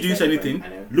 Gucci didn't say anything,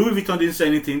 Louis Vuitton didn't say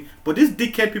anything, but these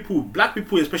dickhead people, black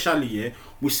people especially,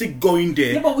 we see going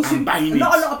there and buying it.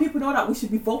 Not a lot of people know that we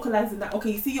should be vocalizing that. Okay,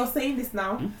 you see, you're saying this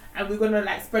now, and we're gonna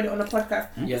like spread it on the podcast.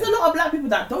 There's a lot of black people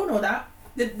that don't know that.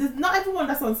 There's not everyone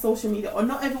that's on social media, or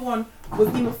not everyone was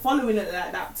even following it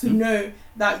like that to know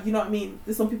that, you know what I mean.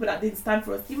 There's some people that didn't stand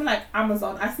for us. Even like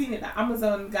Amazon, I seen it. That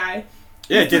Amazon guy.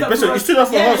 Yeah, he stood up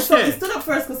for us. He stood up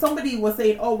for us because somebody was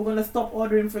saying, "Oh, we're gonna stop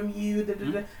ordering from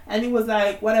you," and he was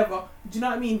like, "Whatever." Do you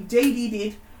know what I mean? JD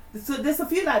did. So there's a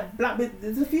few like black.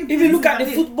 There's a few. If you look at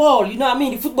the football, you know what I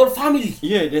mean, the football family.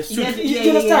 Yeah, there's. You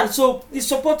understand? So the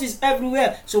support is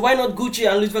everywhere. So why not Gucci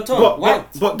and Louis Vuitton?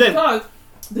 But then because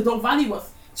they don't value us.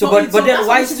 So but then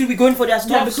why still we going for their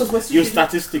stuff? Because we're your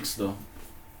statistics though.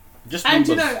 Just and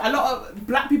numbers. You know, a lot of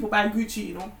black people buy Gucci.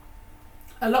 You know.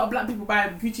 A lot of black people buy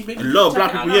Gucci. Maybe A lot of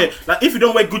check black it people, out yeah. Like if you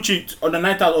don't wear Gucci on the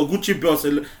night out or Gucci belts,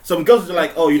 some girls are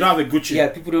like, oh, you don't have a Gucci. Yeah,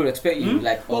 people don't respect you.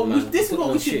 Like, oh now. man, This is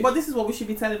what we should. shit. But this is what we should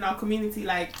be telling our community.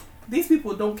 Like, these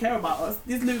people don't care about us.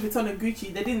 These Louis Vuitton and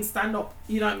Gucci, they didn't stand up.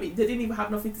 You know what I mean? They didn't even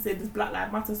have nothing to say. This Black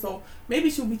Lives Matter. So maybe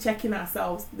she'll be checking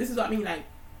ourselves. This is what I mean. Like,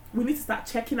 we need to start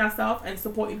checking ourselves and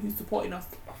supporting who's supporting us.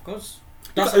 Of course.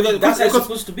 Because- That's how it's because-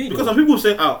 supposed to be. Because though. some people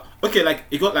say, oh, okay, like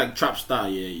you got like Trap Star,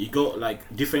 yeah, you got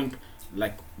like different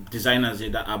like designers here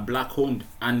that are black owned,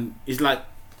 and it's like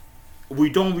we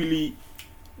don't really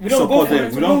we don't go support for them.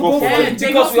 it. We don't go for Yeah, it. J.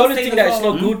 Because Hus we always was think saying that it's as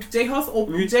not well. good.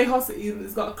 J Hus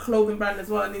has got a clothing brand as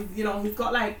well, and he's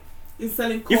got like he's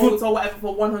selling If coats or whatever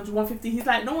for 100, 150. He's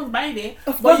like, no one's buying it.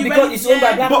 Of course, because it's owned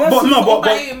by black But person. no, Go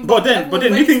buy him, but then everyone do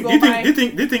you ready think to go buy.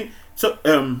 do you think so?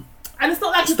 And it's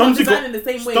not like he's not Stormzy designing the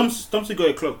same way. Stormzy got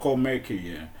a clock called Mercury,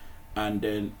 yeah, and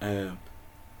then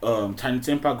Tiny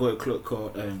Temper got a clock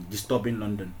called Disturbing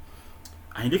London.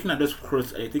 And you're looking at those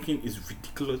clothes, and you're thinking it's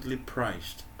ridiculously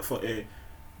priced for a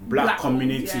black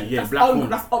community, owned, black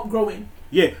owned. That's upgrowing.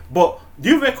 Yeah, but do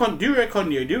you reckon?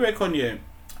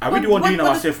 Are we the one doing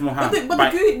ourselves more harm?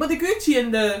 But the Gucci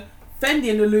and the Fendi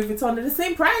and the Louis Vuitton are the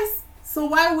same price. So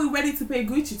why are we ready to pay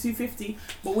Gucci $250,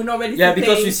 but we're not ready to pay? Yeah,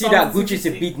 because we see that Stormzy Gucci is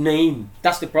a $250? big name.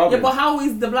 That's the problem. Yeah, but how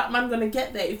is the black man gonna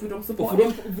get there if we don't support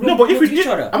him? No, but if we each did,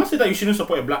 other. I'm not saying that you shouldn't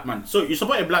support a black man. So you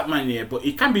support a black man, yeah, but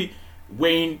it can be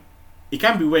buying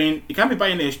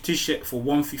a t-shirt for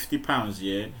 £150,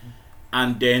 yeah,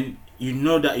 and then you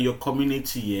know that your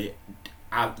community,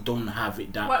 yeah, don't have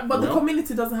it that. But the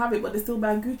community doesn't have it, but they still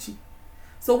buy Gucci.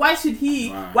 So why should he?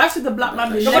 Wow. Why should the black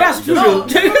man be? No, but that's true. No,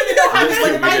 the community don't have it,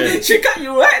 but they buy Yeah. Gucci. She got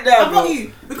you right there, I bro. got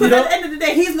you because at the end of the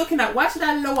day, he's looking at why should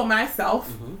I lower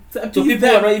myself to appease So people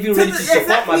them? are not even ready to support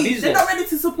my exactly. business. They're not ready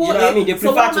to You support know it. what I mean? They So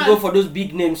prefer why to am go I- for those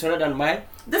big names rather than mine.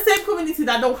 the same community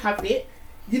that don't have it.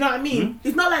 You know what I mean?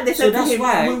 It's not like they So said to that's him,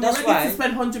 why- we're that's ready why- to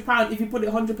spend £100. If you put it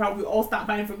 £100, we all start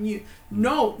buying from you.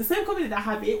 No, the same community that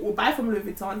have it will buy from Louis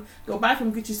Vuitton. They'll buy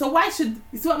from Gucci. So why should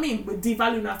you see what I mean? We're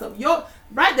devaluing ourselves. You're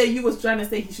right there. You was trying to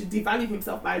say he should devalue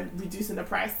himself by reducing the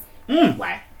price.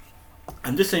 Why?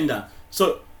 I'm just saying that.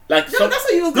 So like, No, that's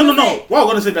what you was no, gonna say. What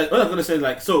I'm gonna say,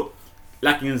 like, so,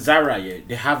 like in Zara, yeah,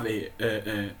 they have a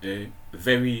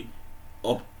very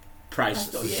up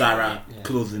priced Yeah. Zara Yeah.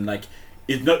 clothing. Like,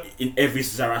 it's not in every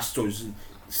Zara store. It's in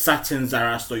certain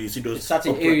Zara store, you see those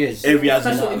Certain up- areas.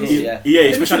 Special in- edition. yeah,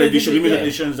 Yeah. special edition, limited yeah.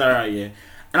 edition Zara, yeah.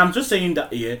 And I'm just saying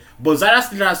that, yeah, but Zara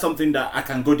still has something that I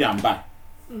can go there and buy.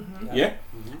 Yeah.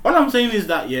 All I'm saying is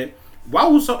that, yeah, why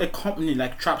would a company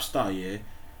like Trapstar, yeah,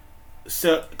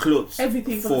 sell clothes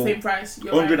Everything for the same price.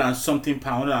 You're 100 right. and something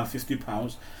pounds,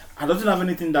 £150? I doesn't have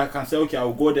anything that can say, okay,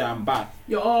 I'll go there and buy.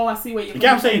 I see where you're. You get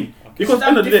what I'm saying? Because at the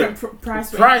end of the day,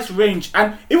 price range,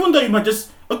 and even though you might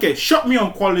just shop me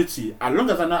on quality, as long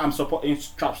as I know I'm supporting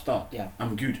Trapstar, Yeah.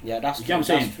 I'm good. Yeah, that's You true. get what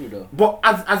I'm That's saying? true though. But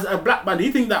as a black man, do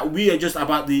you think that we are just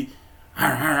about the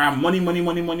money?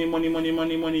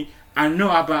 I know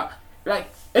about, like,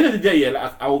 end of the day, yeah,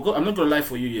 like, I will go. I'm not gonna lie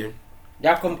for you, yeah.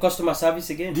 There come customer service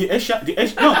again. No. It's not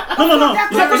That's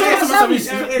customer service.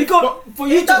 Yeah, Because for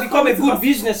you it to does become a come to good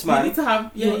businessman, You need to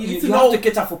have. Yeah, you need to you know. have to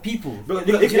cater for people. But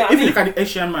You know if what I you mean? look at the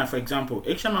Asian man, for example,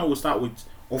 Asian man will start with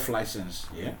off license,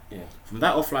 yeah. Yeah. From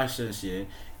that off license, yeah,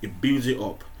 it builds it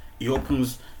up. It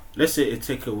opens, let's say, a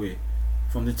takeaway.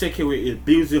 From the takeaway, it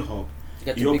builds it up.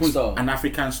 Get It to big opens store. an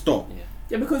African store. Yeah.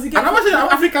 Yeah, because you get. And I'm not saying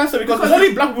African store because Because it's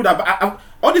only black people that.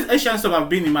 All these Asian stuff I've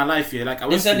been in my life here, like I They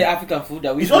went sell to, the African food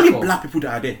that we it's look only for. black people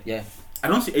that are there. Yeah. I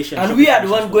don't see Asian. And shopping we are from the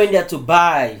Asian one stores. going there to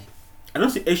buy. I don't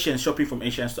see Asians shopping from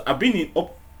Asian stores. I've been in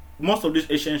most of these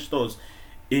Asian stores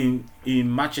in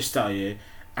Manchester, yeah,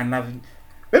 and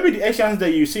maybe the Asians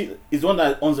that you see is the one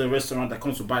that owns a restaurant that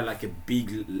comes to buy like a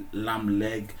big lamb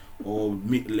leg or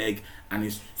meat leg, and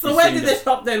it's. So it's where saying did that- they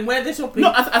shop then? Where they shopping?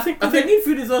 No, I think Because they need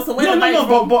food as well. So where no, they buy it no,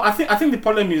 from? but I think the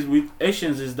problem is with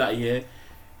Asians is that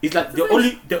it's like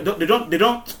they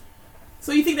don't.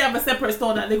 So you think they have a separate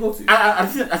store that they go to? I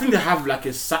think they have like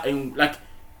a certain like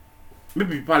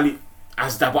maybe probably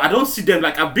as that, but I don't see them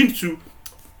like I've been to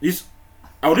this.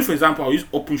 I will do for example. I'll use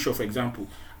Open Show for example.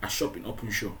 I shop in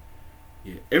Open Show.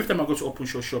 Yeah, every time I go to Open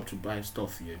Show shop to buy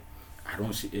stuff, yeah, I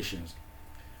don't see Asians,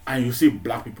 and you see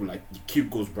black people like the queue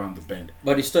goes round the bend.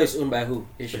 But the store is owned by who?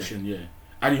 Asian, yeah.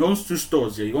 And he owns 2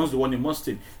 stores, yeah. He owns the one in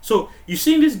Mustard. So you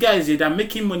seeing these guys here that are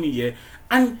making money, yeah,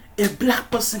 and a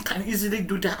black person can easily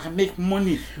do that and make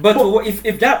money. But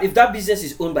if that business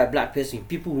is owned by black person,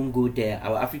 people won't go there.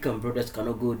 Our African brothers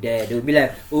cannot go there. They'll be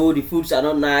like, oh, the foods are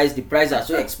not nice, the prices are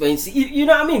so expensive. You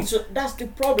know what I mean? So that's the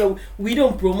problem. We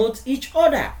don't promote each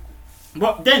other.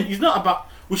 But then it's not about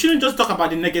we shouldn't just talk about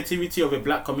the negativity of a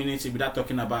black community without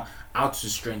talking about how to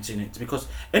strengthen it. Because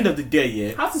end of the day,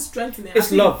 yeah, how to strengthen it.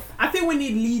 It's love. I think we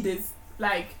need leaders.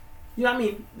 Like, you know what I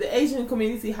mean? The Asian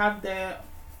community have their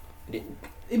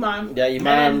imam. Their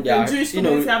imam, the Jewish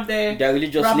community have their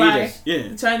religious rabbi. leaders. yeah.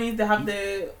 The Chinese, they have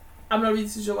the. I'm not really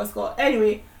too sure what's called.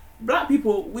 Anyway, black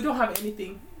people, we don't have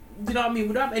anything. You know what I mean?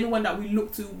 We don't have anyone that we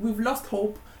look to. We've lost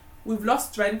hope. We've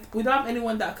lost strength. We don't have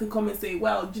anyone that could come and say,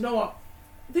 well, do you know what?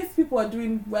 These people are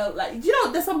doing well. Like, you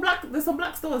know, there's some black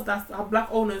stores that have black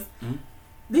owners.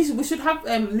 We should have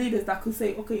leaders that could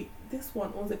say, okay, this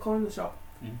one owns a corner shop.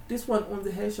 This one owns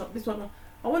a hair shop. This one.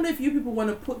 I wonder if you people want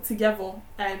to put together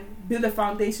and build a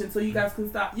foundation so you guys can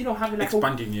start, you know, having like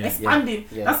expanding.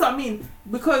 Yeah. That's what I mean.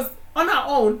 Because on our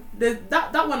own,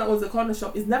 that one that owns a corner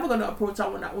shop is never going to approach that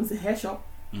one that owns a hair shop.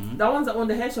 That one that owns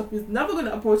the hair shop is never going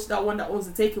to approach that one that owns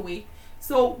the takeaway.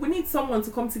 So we need someone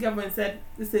to come together and say,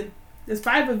 listen, there's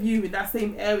 5 of you in that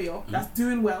same area that's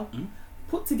doing well.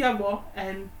 Put together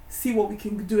and see what we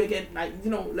can do again. Like, you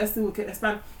know, let's see what we can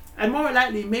expand. And more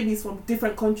likely, maybe it's from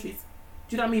different countries.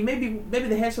 Do you know what I mean? Maybe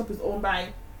the hair shop is owned by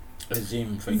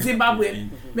Zimbabwe.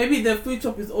 Maybe the food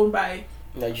shop is owned by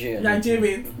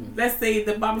Nigerians. Let's say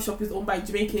the barber shop is owned by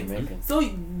Jamaicans. So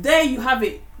there you have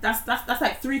it. That's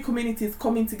like 3 communities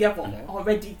coming together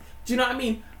already. Do you know what I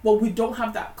mean? But we don't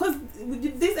have that because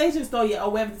this Asian store,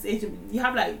 or wherever this Asian, you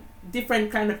have like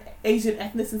different kind of Asian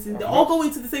ethnicities. They all go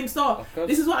into the same store.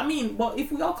 This is what I mean. But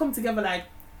if we all come together, like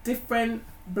different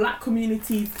black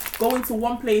communities, go into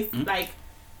one place, like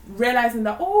realizing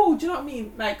that, oh, do you know what I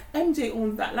mean? Like MJ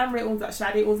owns that, Lamre owns that,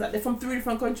 Shade owns that. They're from 3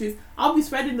 different countries. I'll be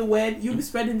spreading the word. You'll be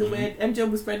spreading the word. MJ will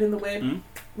be spreading the word.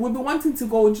 We'll be wanting to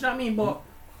go. Do you know what I mean? But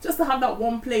just to have that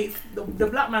one place, the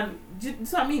black man, do you know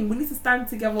what I mean? We need to stand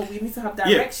together. We need to have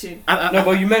direction. No,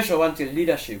 but you mentioned one thing: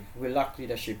 leadership. We lack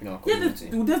leadership in our community.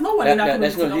 There's no one in our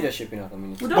community. There's no leadership in our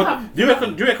community. We don't have. Do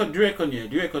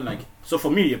you reckon? Like, so for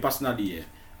me, personally,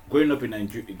 growing up in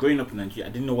Nigeria, I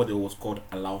didn't know what it was called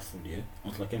halal food.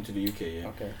 Until I came to the UK.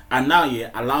 Okay. And now,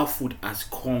 halal food has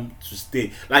come to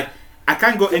stay. Like, I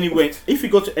can't go anywhere. If you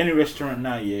go to any restaurant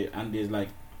now, and there's like,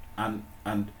 and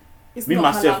it's me not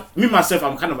myself,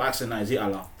 I'm kind of asking now, is it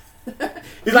halal?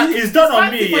 It's like it's done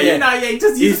on me,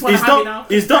 Just use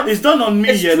it's done. It's done on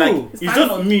me, Like it's done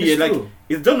on me, Like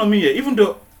it's done on me, Even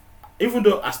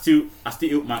though I still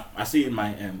eat my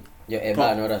and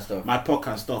all that stuff, my pork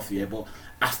and stuff, But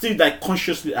I still like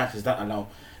consciously ask, is that allowed?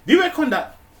 Do you reckon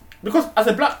that? Because as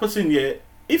a black person,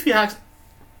 if you ask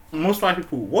most white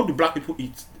people, what do black people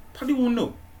eat? They won't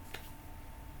know.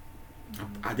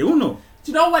 They won't know.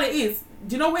 Do you know what it is?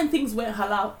 Do you know when things went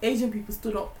halal, Asian people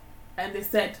stood up and they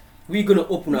said, we're going to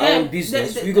open our own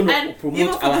business. We're going to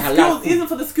promote our halal food. Even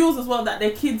for the schools as well that their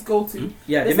kids go to.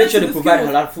 They make sure they provide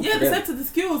halal food for them. They said to the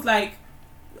schools, like,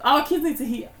 our kids need to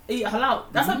eat halal.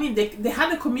 That's what I mean. They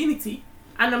had a community,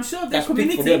 and I'm sure their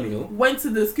community went to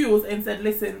the schools and said,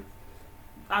 listen,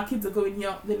 our kids are going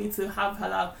here. They need to have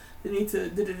halal. They need to...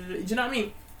 Do you know what I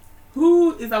mean?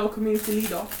 Who is our community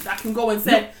leader that can go and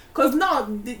say, because now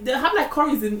they have like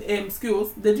curries in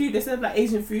schools. They serve like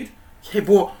Asian food. Hey,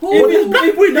 but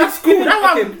that's cool.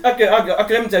 Okay,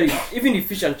 let me tell you. Even the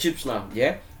fish and chips now,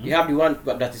 you have the one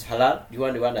that is halal, the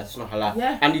one that is not halal,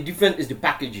 and the difference is the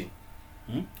packaging.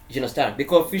 You understand?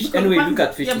 Because anyway, look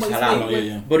at fish is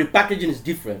halal, but the packaging is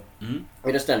different. You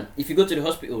understand? If you go to the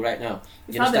hospital right now,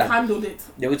 it's how they handled it.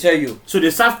 They will tell you. So they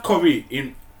serve curry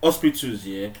in hospitals,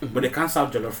 but they can't serve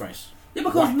jollof rice. Yeah,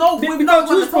 because because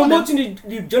who's promoting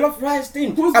the jollof rice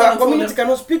thing? Our community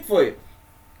cannot speak for it.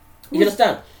 You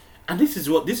understand? And this is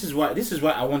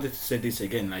why I wanted to say this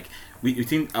again. Like we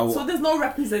think so there's no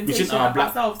representation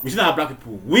within our black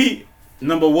people. We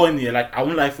number one here. Like I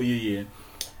won't lie for you here.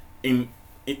 In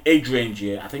age range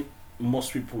here, I think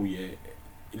most people here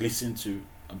listen to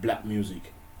black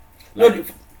music. Like,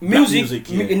 music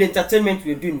in entertainment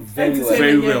we're doing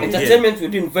very well. Entertainment we're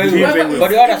doing very well.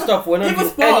 But the other stuff we're not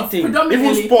doing anything.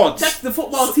 Even sports. Check the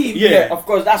football team. Yeah, of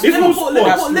course. That's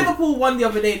Liverpool won the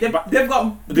other day. They've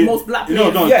got the most black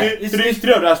players.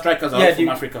 Three of their strikers are from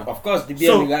Africa. Of course, the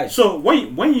BNB guys. So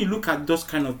when you look at those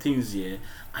kind of things and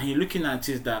you're looking at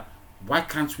it that why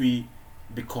can't we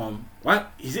become? Why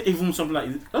is it even something like? I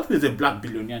don't think there's a black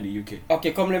billionaire in the UK.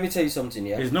 Okay, come let me tell you something.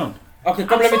 There's none. Okay,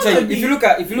 come let me tell you. If you look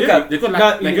at in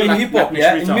hip hop,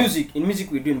 in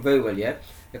music we're doing very well,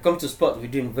 They come to sport, we're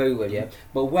doing very well,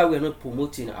 But why we're not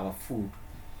promoting our food?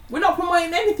 We're not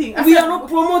promoting anything. We are not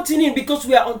promoting it because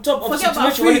we are on top of the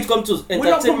situation when it comes to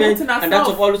entertainment and that's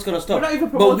of all this kind of stuff.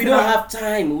 But we don't have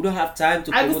time. We don't have time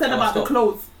to promote our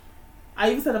stuff. I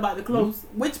even said about the clothes.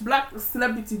 Which black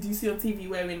celebrity do you see on TV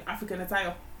wearing African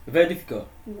attire? Very difficult.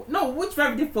 No, which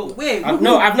very difficult? Wait. I've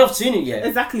not seen it yet.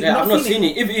 Exactly. Yeah, I've not seen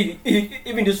it.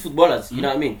 Even those footballers, you know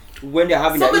what I mean? When they're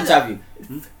having their interview,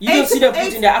 you don't see them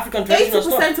putting their African traditional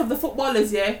stuff. 80% of the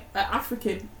footballers, are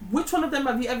African. Which one of them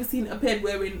have you ever seen appeared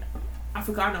wearing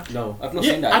Africana? No, I've not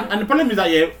seen that. And the problem is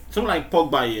that someone like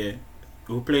Pogba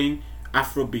who playing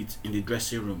Afrobeat in the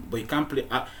dressing room, but they can't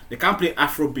play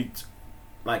Afrobeat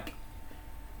like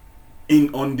in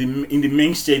the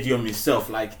main stadium itself,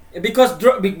 like because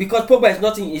Pogba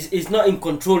is not in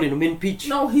control in the main pitch.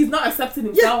 No, he's not accepting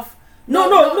himself.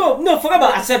 No. Forget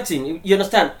about accepting. You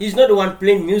understand? He's not the one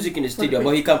playing music in the stadium,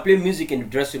 but he can play music in the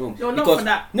dressing room. No, not for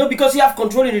that. No, because he have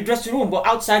control in the dressing room, but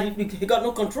outside he got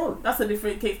no control. That's a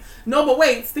different case. No, but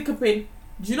wait, stick a pin.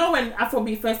 Do you know when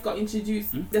Afrobeat first got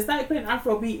introduced? They started playing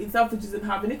Afrobeat in Selfridges and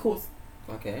Harvey Nichols.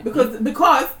 Okay. Because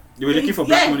they were looking for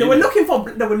black money. They were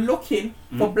looking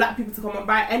for black people to come and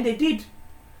buy, and they did.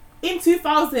 In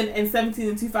 2017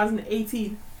 and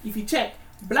 2018, if you check,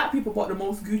 black people bought the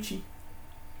most Gucci.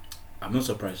 I'm not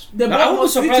surprised. I won't be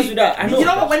surprised with that. I know. You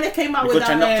know what? When they came out because with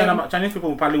that, Chinese people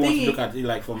will probably want to look at it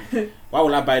like from why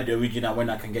will I buy the original when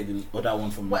I can get the other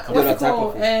one from what's it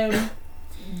called?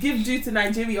 Give Due to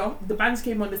Nigeria. The bands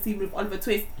came on the scene with Oliver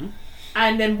Twist,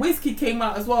 and then Wizkid came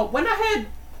out as well. When I heard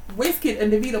Wizkid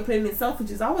and Davido playing in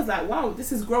Selfridges, I was like, wow,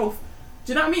 this is growth.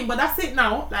 Do you know what I mean? But that's it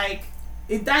now. Like,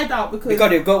 it died out because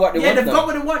they've got what they want. Yeah, they've got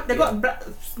what they want. They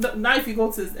got now. If you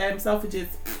go to Selfridges,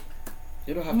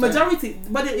 you don't have majority,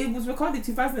 but it was recorded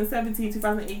 2017,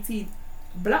 2018.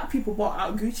 Black people bought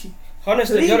out Gucci.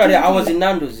 Honestly, the other day I was in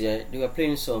Nando's. Yeah, they were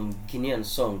playing some Guinean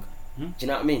song. Do you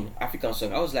know what I mean? African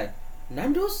song. I was like,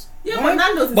 Nando's? Yeah, but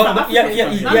Nando's is South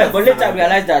African. But later I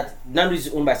realized that Nando's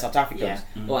is owned by South Africans.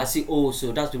 Yeah. Oh, I see. Oh,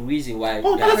 so that's the reason why. I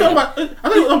thought it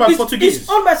was owned by Portuguese. It's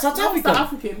owned by South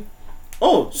African.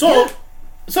 Oh, so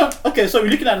okay, so we're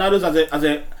looking at Nando's as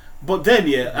a, but then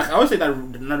I always say that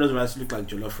Nando's rice look like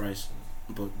jollof rice,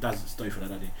 but that's the story for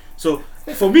another day. So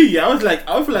for me, I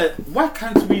feel like, why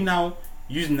can't we now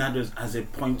use Nando's as a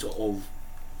point of,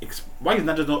 why is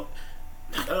Nando's not?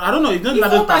 I don't know. It's not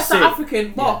Nando's per se. South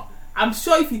African, but I'm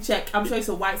sure if you check, I'm sure it's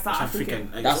a white South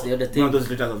African. Like, that's the other thing. One of those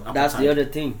leaders of apartheid. That's the other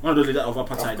thing. One of those leaders of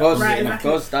apartheid. Of course, right, of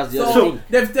course, that's the other so thing.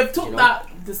 They've took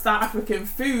the South African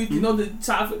food, you know, the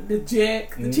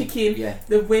jerk, the chicken,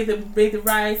 the way they made the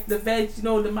rice, the veg, you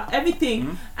know,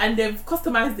 everything, and they've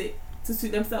customized it to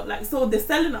suit themselves. Like, so they're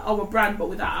selling our brand, but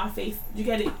without our face. You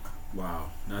get it? Wow,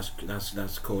 that's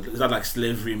cool. Is that like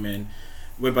slavery, man?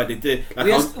 Whereby they did. Like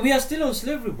we are still on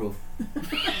slavery, bro.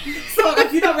 So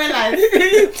if you don't realize,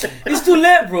 it's too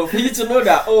late, bro, for you to know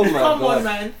that. Oh my god, come on,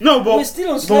 man. No, but we're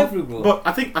still on slavery, bro. But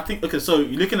I think okay. So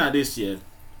you're looking at this here.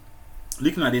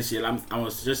 I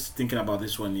was just thinking about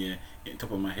this one here, in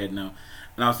top of my head now,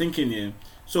 and I was thinking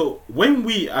So when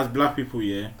we as black people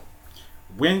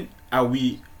when are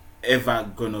we ever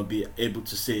gonna be able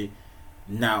to say?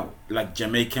 Now, like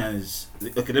Jamaicans,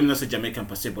 okay, let me not say Jamaican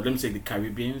per se, but let me say the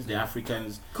Caribbeans, the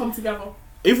Africans come together.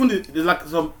 Even the like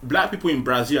some black people in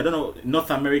Brazil, I don't know, North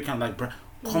American,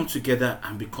 come together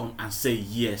and become and say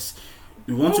yes.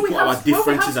 We want to put our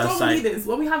differences aside.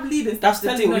 When we have leaders, that's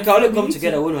the thing. We can only come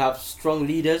together when we have strong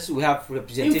leaders. We have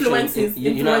representation.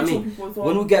 You know what I mean?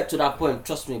 When we get to that point,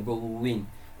 trust me, bro, we'll win.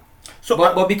 So,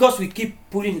 but because we keep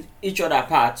pulling each other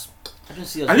apart, I don't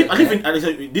see us. I live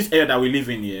in this area that we live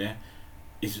in here.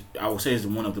 I would say is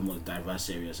one of the most diverse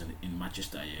areas in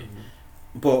Manchester.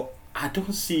 But I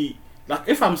don't see, like,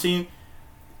 if I'm seeing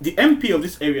the MP of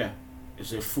this area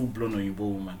is a full-blown Oyibo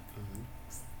woman.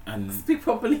 And speak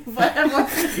properly for everyone.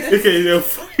 Okay,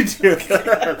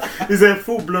 it's a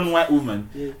full-blown white woman.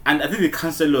 And I think the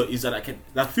councillor is that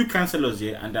there are few councillors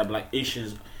here and they're like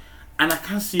Asians. And I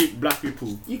can't see black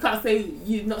people. You can't say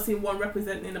you've not seen one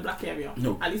representing in the black area.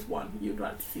 No. At least one you'd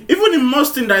like to see. Even in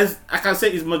Moston, I can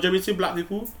say is majority black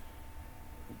people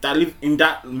that live in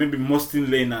that maybe Moston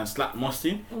Lane and Slack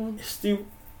Moston. Still,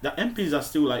 the MPs are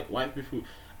still like white people.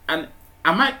 And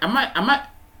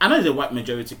I know it's a white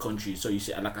majority country, so you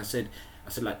see, like I said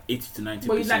like 80 to 90%.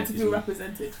 But you'd like to feel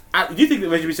represented. Do you think the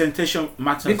representation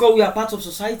matters? Because we are part of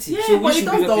society, so we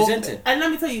should be represented. And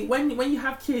let me tell you, when you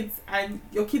have kids and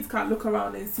your kids can't look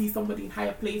around and see somebody in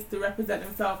higher place to represent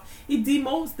themselves, it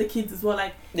demotes the kids as well.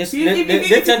 Like they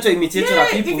tend to imitate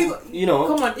other people. You know.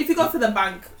 Come on, if you go to the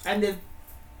bank and there's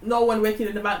no one working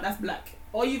in the bank that's black,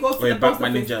 or you go to the post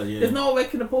office, there's no one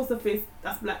working in the post office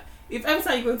that's black. If every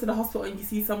time you go into the hospital and you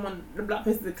see someone, the black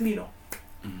person is a cleaner.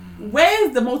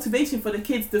 Where's the motivation for the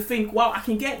kids to think, wow, I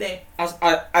can get there? As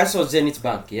I saw Zenith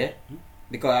Bank,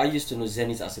 because I used to know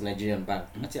Zenith as a Nigerian bank.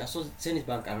 I saw Zenith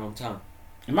Bank around town.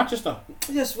 In Manchester.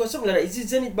 Yes, well, something like that. Is it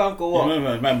Zenith Bank or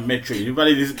what? My metro.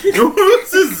 Everybody is.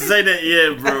 This is Zenith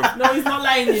here, bro. No, he's not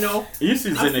lying. You know. You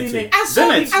see I've Zenith. seen here. it. I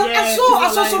Zenith. saw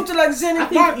like- something like I Zenith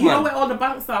think Bank, you know man. where all the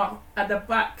banks are at the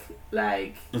back,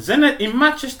 like Zenith in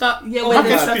Manchester. yeah. Oh, Where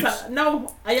Market there's Street.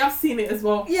 no, I have seen it as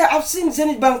well. Yeah, I've seen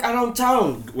Zenith Bank around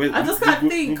town. Where- I just can't Google-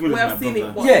 think Google is where my I've seen brother.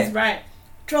 it. But Yeah. it's right.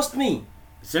 Trust me.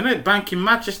 Zenith Bank in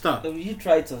Manchester. You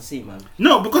try it and see, man.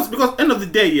 No, because end of the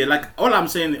day, yeah. Like all I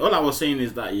was saying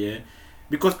is that yeah,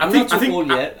 because I'm not too old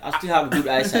yet. I still have good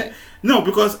eyesight. No,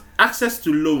 because access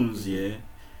to loans, yeah.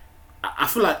 I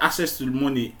feel like access to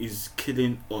money is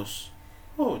killing us.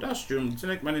 Oh, that's true.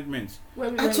 Zenith management.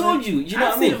 Wait, I told you. You know I've what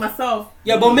I seen mean? it myself.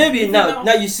 Yeah, but maybe You now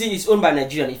know. you see it's owned by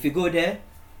Nigerian. If you go there,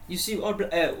 you see all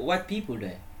white people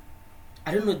there.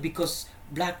 I don't know because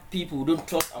black people don't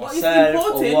trust What is ourselves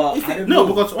or important? what. Is I it- don't No,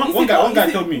 know. because Is one it- guy is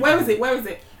it- told me. Where is it? Where is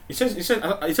it?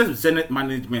 It says Zenith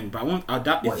management, but I want that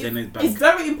What is is- Zenith It's Bank.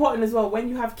 very important as well when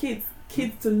you have kids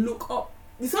to look up.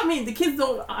 You see what I mean? The kids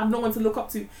don't have no one to look up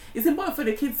to. It's important for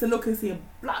the kids to look and see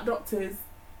black doctors,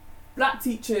 black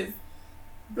teachers,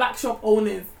 black shop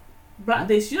owners, black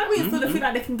this. You know what I mean? So they feel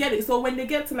like they can get it. So when they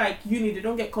get to like uni, they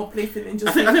don't get complacent and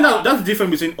just. I think that's the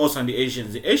difference between us and the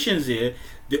Asians. The Asians here,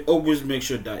 they always make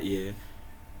sure that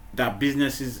that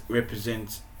businesses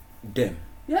represent them.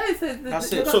 Yeah, it's a, That's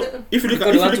they it. got So the- if you look Because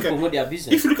at they want to promote their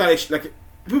business. if you look at it, like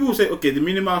people say, okay, the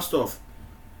minimal stuff.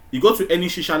 You go to any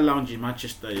shisha lounge in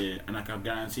Manchester, yeah, and I can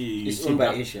guarantee you, It's see owned by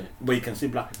black, Asian. but you can see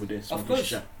black people there Of smoking course,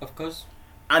 shisha. of course.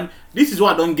 And this is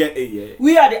what I don't get. Yeah,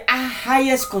 We are the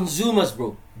highest consumers,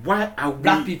 bro. why are we?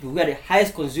 Black people, we are the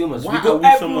highest consumers. Why we go are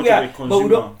we so much of everywhere, a but we consumer?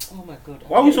 don't. Oh my god.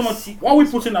 Why are we so I'm much? sick. Why are we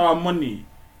putting our money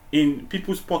in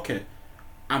people's pocket,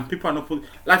 and people are not putting?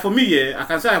 Like for me, yeah, I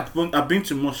can say I've been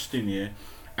to Mustin, yeah,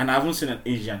 and I haven't seen an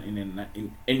Asian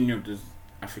in any of those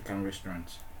African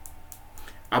restaurants.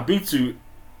 I've been to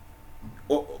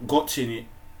Gotini,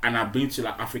 and I've been to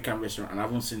like African restaurant, and I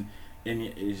haven't seen any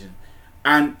Asian.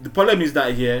 And the problem is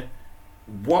that here,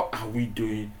 what are we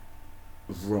doing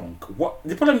wrong? What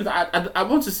the problem is that I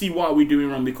want to see what are we doing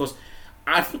wrong, because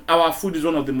our food is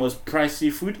one of the most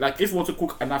pricey food. Like if you want to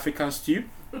cook an African stew,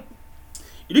 you're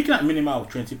looking at minimum of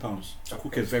 £20 to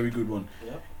cook a very good one.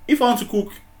 Yeah. If I want to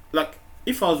cook, like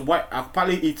if I was white, I'd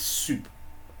probably eat soup.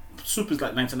 Soup is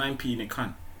like 99p in a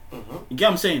can. You get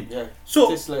what I'm saying? Yeah. So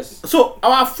Tasteless. so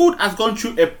our food has gone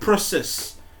through a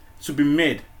process to be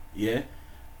made, yeah,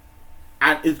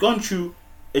 and it's gone through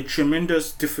a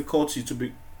tremendous difficulty to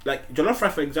be like jollof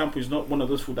rice, for example, is not one of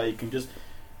those food that you can just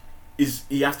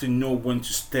you have to know when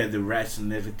to stir the rice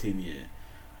and everything, yeah.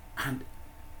 And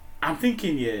I'm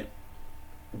thinking, yeah,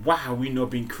 why are we not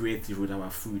being creative with our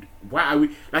food? Why are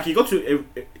we like you go to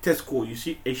a Tesco, you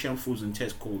see Asian foods in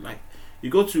Tesco, like. You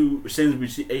go to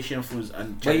Sainsbury's, you see Asian foods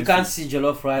and But you Chinese can't food. see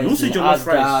jollof rice. You don't see in jollof Asda,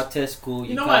 rice. Tesco.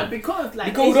 You know can't. what? Because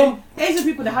like Because we Asian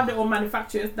people, they have their own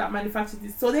manufacturers that manufacture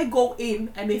this, so they go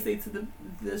in and they say to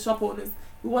the shop owners,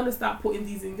 "We want to start putting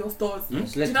these in your stores." So Do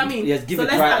let's you know what I mean? Yes, give so it a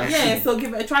let's try. start, and yeah, see. so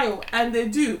give it a trial, and they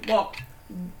do. But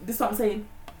this is what I'm saying.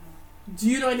 Do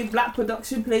you know any black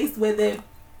production place where they're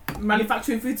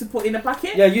manufacturing food to put in a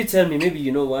packet? Yeah, you tell me. Maybe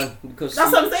you know one because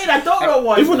That's what I'm saying. I don't know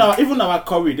one. Even our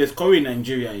curry, there's curry in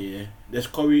Nigeria, yeah. There's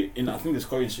curry in I think there's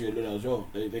curry in Sierra Leone as well.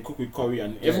 They cook with curry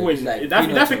and Yeah, everywhere it's like in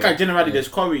peanut Africa oil. generally Yeah. there's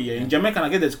curry, yeah. In Jamaica I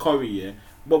get there's curry, yeah.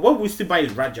 But what we still buy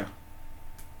is Raja.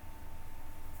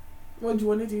 What do you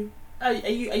want to do? Are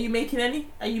you making any?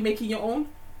 Are you making your own?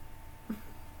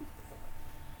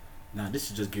 Nah,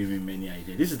 this is just giving me many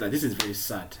ideas. This is very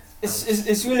sad.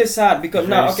 It's really sad because It's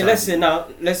now very okay sad.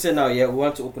 let's say now yeah we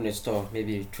want to open a store,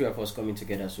 maybe 3 of us coming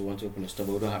together, so we want to open a store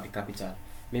but we don't have the capital.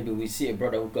 Maybe we see a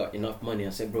brother who got enough money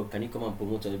and say, bro, can you come and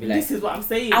promote us? Be like, This is what I'm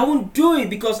saying. I won't do it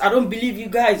because I don't believe you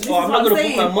guys, This or is I'm what not I'm going to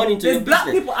put my saying. money into There's your black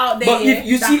business. people out there. But if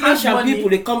you that see have Asian money. people,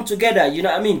 they come together, you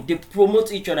know what I mean? They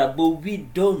promote each other, but we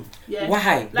don't. Yeah.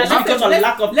 Why? Like, Was it because of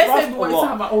lack of let's trust say we or want to what?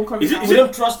 have our own curry Is it- now. is We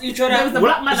don't trust each other. There's a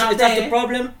black man out Is that there. the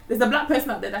problem? There's a black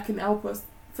person out there that can help us.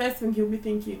 First thing he'll be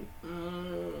thinking,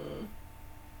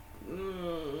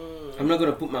 I'm not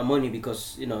going to put my money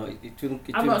because, you know, it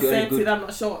I'm won't not do any certain, good. I'm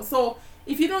not sure. So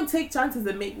if you don't take chances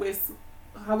and make risks,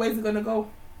 where's it gonna go?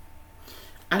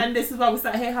 And this is why we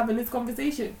start here having this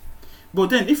conversation.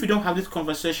 But then if we don't have this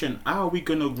conversation, how are we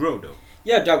gonna grow though?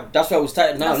 Yeah, that's why we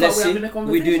started now. That's Let's why see. we're having a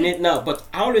We're doing conversation. it now. But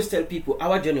I always tell people,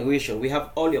 our generation, we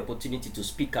have all the opportunity to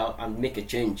speak out and make a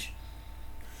change.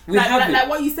 We have it. Like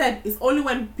what you said, it's only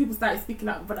when people started speaking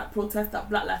out for that protest that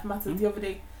Black Lives Matter the other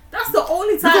day. That's the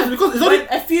only time Because it's when only-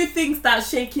 a few things start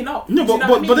shaking up. No, Do you but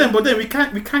know what I mean? but then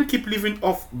we can't keep living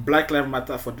off Black Lives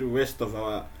Matter for the rest of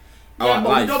our yeah, but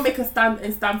life. we don't make a stand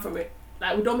and stand for it.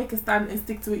 like we don't make a stand and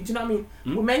stick to it. Do you know what I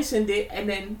mean? We mentioned it and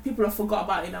then people have forgot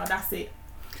about it now. That's it.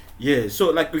 Yeah, so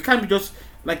like we can't be just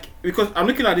like, because I'm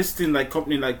looking at this thing like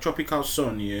company like Tropical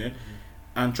Sun, yeah,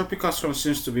 and Tropical Sun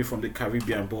seems to be from the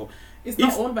Caribbean, but It's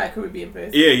not owned by a Caribbean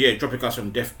person. yeah, Tropical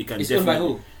Sun it can It's definitely. owned by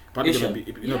who? Probably gonna be,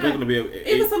 they're gonna be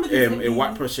a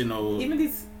white person or even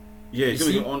this. yeah, it's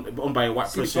gonna be owned by a white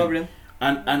See the person. problem?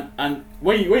 And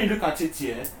when you look at it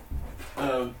here,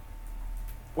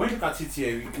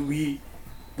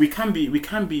 we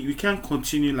can't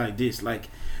continue like this. Like,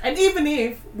 And even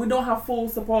if we don't have full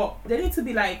support, they need to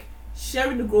be like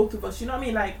sharing the growth with us. You know what I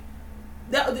mean? Like,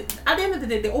 at the end of the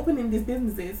day, they're opening these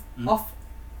businesses of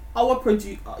our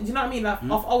produce. You know what I mean? Like,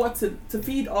 of our to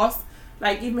feed us.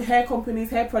 Like even hair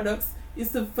companies, hair products, is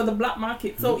for the black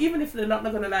market. So even if they're not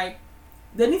gonna like,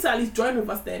 they need to at least join with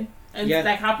us then and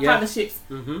like have partnerships.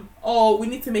 Or we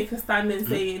need to make a stand and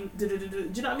saying, do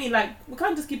you know what I mean? Like we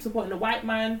can't just keep supporting the white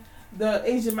man, the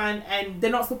Asian man, and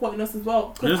they're not supporting us as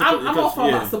well. Because I'm all for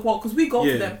about support because we go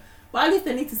to them, but at least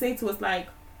they need to say to us like,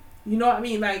 you know what I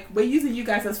mean? Like we're using you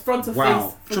guys as front of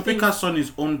face. Tropical Sun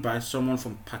is owned by someone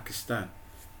from Pakistan,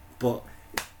 but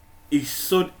he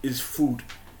sold his food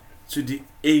to the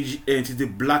to the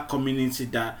black community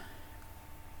that,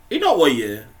 you know what,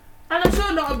 yeah. And I'm sure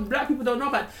a lot of black people don't know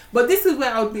about it. But this is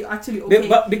where I would be actually okay.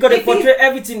 But because they portray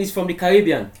everything is from the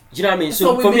Caribbean. Do you know what I mean?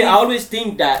 So for me, I always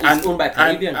think that it's owned by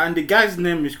Caribbean. And the guy's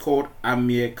name is called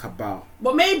Amir Kabal.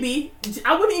 But maybe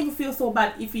I wouldn't even feel so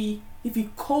bad if he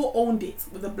co-owned it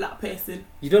with a black person.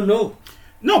 You don't know.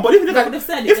 No, but if you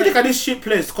look at this shit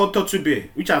place called Tortu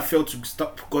Bay, which I failed to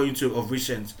stop going to of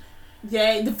recent.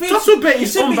 Yeah, the food. Tortu Bay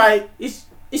is owned by.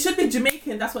 It should be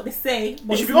Jamaican. That's what they say.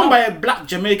 But it should be owned by a black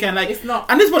Jamaican. Like it's not.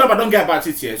 And this is what I don't get about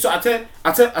it here. So I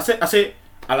say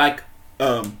I like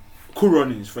Cool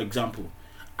Runnings, for example.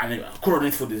 And Cool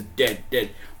Runnings food is dead.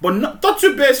 But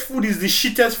Tortu Bay's food is the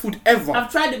shittest food ever.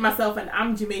 I've tried it myself, and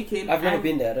I'm Jamaican. I've never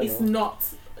been there. It's not.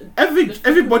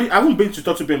 Everybody, I haven't been to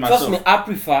Tortu Bay myself. Trust me, I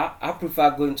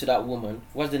prefer going to that woman.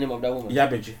 What's the name of that woman?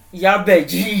 Yabeji.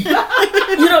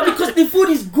 You know, because the food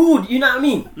is good. You know what I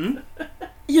mean?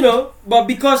 You know, but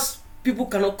because people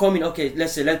cannot come in, okay,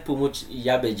 let's promote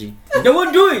Yabeji. They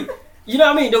won't do it. You know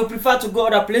what I mean? They'll prefer to go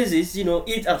other places, you know,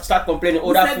 eat and start complaining,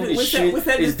 oh, that food is shit,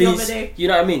 is this. You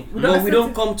know what I mean? But we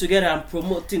don't come together and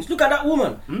promote things. Look at that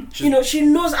woman. You know, she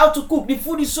knows how to cook. The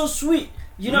food is so sweet.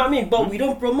 You know what I mean? But we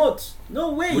don't promote.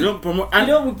 No way. We don't promote. And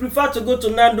you know, we prefer to go to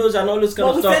Nando's and all this kind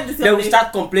of stuff. Then we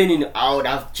start complaining, oh,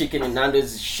 that chicken in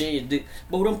Nando's is shit.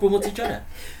 But we don't promote each other.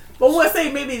 But we're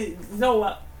saying maybe, you know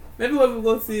what? Maybe when we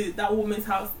go to that woman's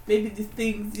house, maybe these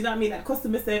things, you know what I mean? Like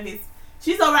customer service.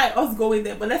 She's alright us going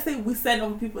there, but let's say we send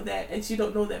other people there and she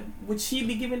don't know them. Would she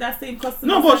be giving that same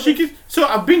customer service? No, but she keeps. So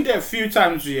I've been there a few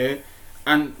times, yeah.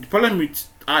 And the problem with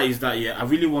her is that, yeah, I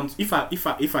really want, if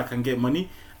I can get money,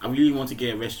 I really want to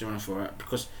get a restaurant for her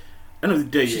because end of the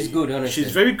day, she's good, honestly.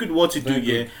 She's very good at what to do,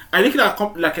 yeah. I think like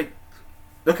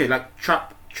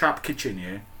Trap Kitchen,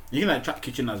 yeah. You know, like Trap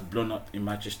Kitchen has blown up in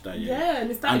Manchester, yeah.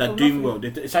 And they're doing well.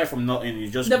 They started from nothing.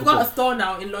 They've got a store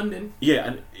now in London. Yeah,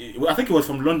 and I think it was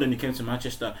from London. It came to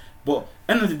Manchester. But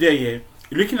end of the day, yeah,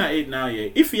 you're looking at it now, yeah.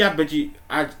 If Yabeji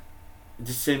had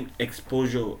the same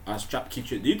exposure as Trap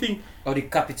Kitchen, do you think? Or the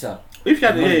capital. If you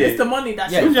had, it's the money that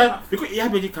because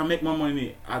Yabeji can make more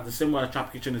money at the same way as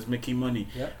Trap Kitchen is making money.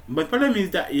 Yeah. But the problem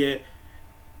is that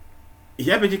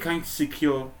Yabeji can't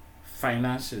secure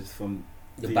finances from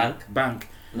the bank.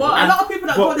 Well, a lot of people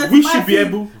that go there to buy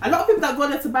food, a lot of people that go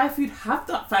there to buy food have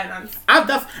that finance. And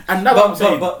that's what I'm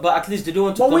saying. But at least they don't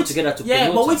want to come together to promote.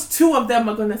 Yeah, but which two of them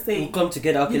are gonna say? We'll come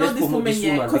together. Okay, you know, let's promote this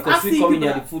woman because we come in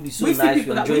here, the food is so nice. We're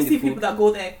enjoying the food. We see people that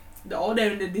go there. They're all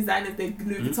there in the designers, they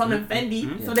Louis Vuitton and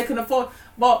Fendi, so they can afford.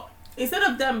 But instead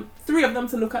of them, three of them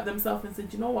to look at themselves and say,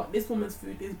 you know what, this woman's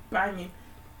food is banging.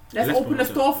 Let's open a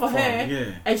store for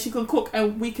her, and she can cook,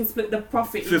 and we can split the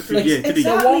profit. They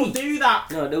won't do that.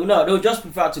 No, they'll just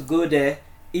prefer to go there,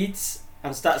 eat,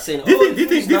 and start saying, do you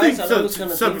think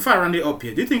so before I round it up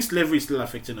here, do you think slavery is still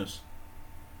affecting us?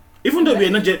 Even though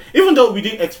we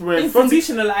didn't experience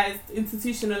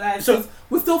institutionalized, so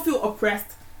we still feel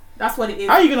oppressed. That's what it is.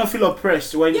 How are you gonna feel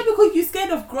oppressed when? Yeah, because you're scared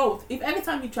of growth. If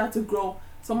anytime you try to grow,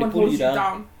 someone holds you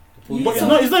down. But it's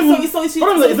not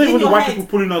even the white people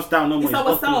pulling us down. No, it's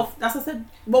ourselves. That's what I said.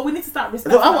 But we need to start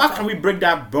respecting. How can we break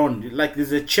that bond? Like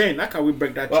there's a chain. How can we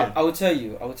break that chain? I will tell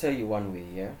you one way.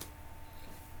 Yeah.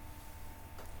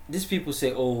 These people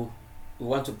say, "Oh, we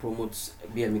want to promote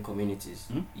BME communities."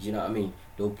 You know what I mean?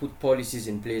 They'll put policies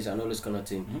in place and all this kind of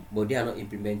thing, but they are not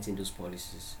implementing those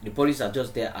policies. The policies are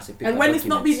just there as a paper. And when it's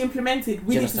not being implemented,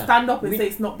 we need to stand up and say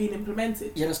it's not being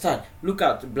implemented. You understand? Look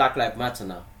at Black Lives Matter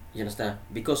now. You understand?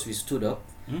 Because we stood up,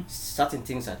 certain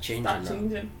things are changing Start now.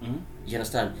 changing. You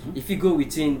understand? If you go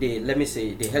within the, let me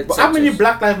say, the health But how many sectors,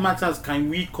 Black Lives Matters can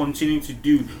we continue to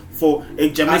do for a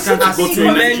Jamaican as to go to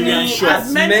a many, Nigerian shop?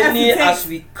 as many many as it as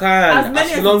we can, As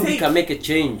many as as long it we takes. can make a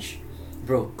change,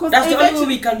 bro. 'Cause That's the only way eventually,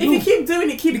 we can if do. you keep doing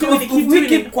it, keep Because doing it, if keep we doing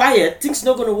keep it. quiet, things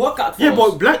not gonna work out for Yeah,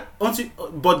 us.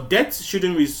 but death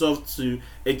shouldn't resolve to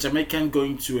a Jamaican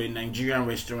going to a Nigerian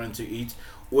restaurant to eat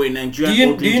or a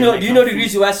Nigerian. Do you know the food.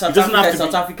 reason why South doesn't Africa have is to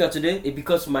South Africa today? It's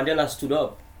because Mandela stood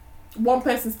up. One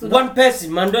person stood up. One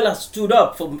person, Mandela stood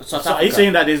up for South So Africa. are you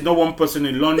saying that there's no one person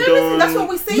in London? That's what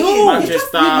we're saying. No. You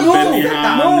just- Manchester, you just said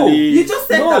Birmingham, that. Leeds? You just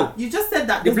said No. that. You just said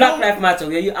that. the There's Black no- Lives Matter.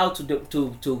 Were you out to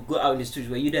go out in the streets?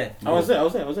 Were you there? I was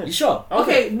there. You sure?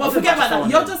 Okay, but forget about that.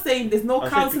 You're just just saying there's no I'll take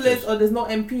councillors pictures. or there's no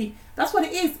MP. That's what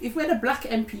it is. If we're the black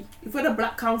MP, if we're the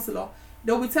black councillor,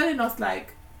 they'll be telling us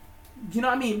like, you know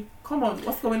what I mean? Come on,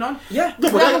 what's going on? Yeah.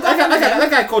 No, but that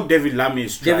guy called David Lammy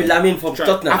is trying. David Lamine from Trying.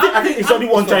 Tottenham. I think it's only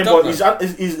one From trying, but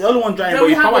Tottenham. he's the only one trying. Then But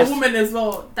we his have power a is. woman as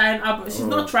well, Diane Abbott. She's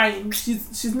not trying.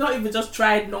 She's not even just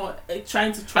tried, nor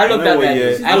trying to I try. love that guy.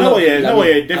 She's I not- love David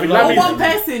Lamine. David I love Lamine. Or him. one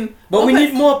person. But one we need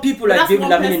person- more people like that's David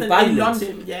one Lamine person in in Parliament.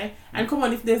 London, yeah. And come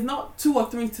on, if there's not 2 or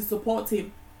 3 to support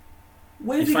him,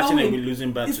 where's He's he fighting going? with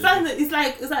losing battles. It's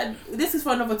like this is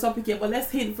for another topic here, but let's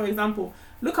hint, for example,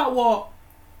 look at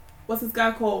what's this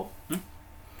guy called?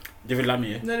 David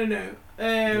Lammy, yeah.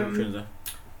 No.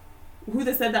 Who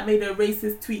they said that made a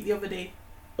racist tweet the other day?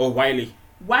 Oh, Wiley.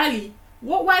 Wiley.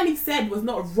 What Wiley said was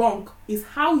not wrong. It's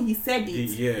how he said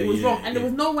it. It was wrong, and there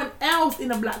was no one else in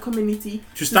the black community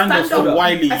To stand up for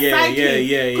Wiley, aside him.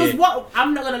 yeah. Because what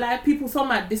I'm not gonna lie, people some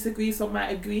might disagree, some might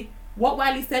agree. What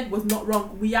Wiley said was not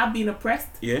wrong. We are being oppressed.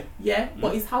 Yeah.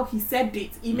 But it's how he said it.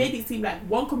 He made it seem like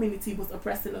one community was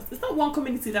oppressing us. It's not one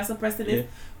community that's oppressing us.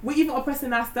 We're even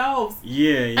oppressing ourselves.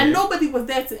 Yeah. And nobody was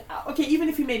there to. Okay, even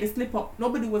if he made a slip up,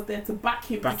 nobody was there to back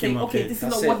him. Back to say, him up, okay, yeah. this is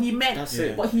That's not it. what he meant. That's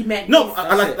it. What he meant. No, is-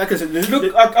 like I said,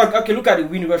 Look at the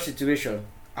Windrush situation.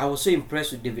 I was so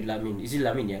impressed with David Lamine. Is it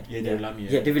Lamine? Yeah. Yeah, David Lammy.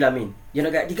 Yeah, David Lamine. You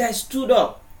know, the guy stood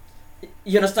up.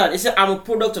 You understand? He said, "I'm a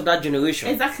product of that generation."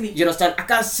 Exactly. You understand? I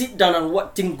can't sit down and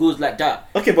what thing goes like that.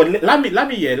 Okay, but Lammy,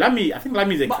 I think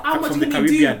Lammy is But how much from the can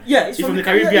he do? Caribbean. Yeah, He's from the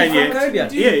Caribbean, he's yeah. from Caribbean.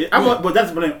 Yeah, but that's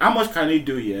the problem. How much can he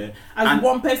do, yeah? As And-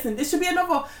 one person. There should be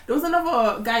another. There was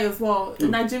another guy as well, the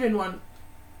Nigerian one.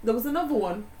 There was another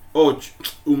one. Oh,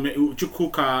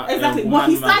 Chukwuka. Exactly. Well,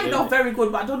 he started off very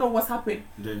good, but I don't know what's happened.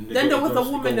 Then there was a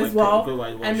woman as well,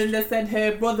 and then they said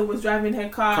her brother was driving her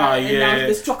car, and now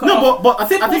they struck her off. but I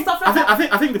think Simple stuff like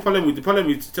that. I think the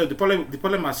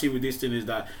problem I see with this thing is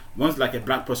that once like a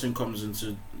black person comes into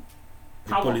the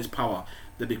Power. police power,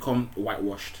 they become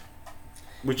whitewashed.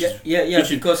 Which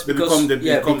Because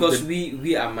because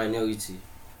we are minority.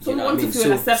 So You we know what I want mean? to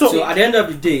feel accepted. So at the end of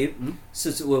the day,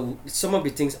 well, some of the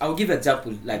things I'll give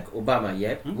example like Obama.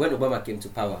 Yeah, when Obama came to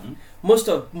power, most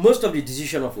of the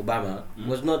decision of Obama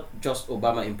was not just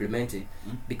Obama implemented,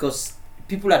 because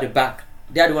people at the back,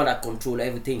 they are the one that control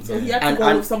everything. So he had to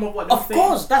go with some of what they Of were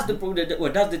course, that's the problem.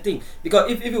 Well, that's the thing.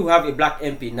 Because if you have a black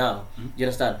MP now, you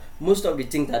understand, most of the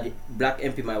things that the black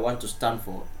MP might want to stand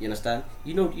for, you understand,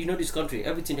 you know this country,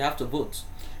 everything they have to vote.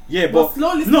 Yeah, But but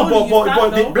slowly, no, slowly you but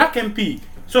start, the though. black MP.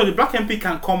 So the black MP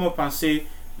can come up and say,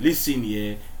 "Listen,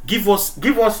 yeah, give us."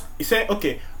 He say,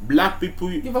 "Okay, black people,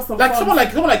 Give us some like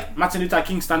funds." someone like Martin Luther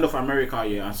King stand up for America,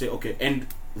 yeah, and say, okay, and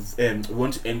we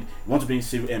want to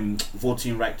bring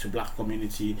voting right to black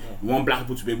community. We want black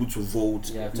people to be able to vote.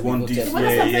 Yeah, to we be want voted. this, Well,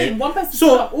 that's what I'm saying. yeah. One person.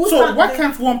 stood up. Who's So that- why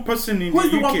can't one person in Who's the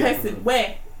the UK? one person?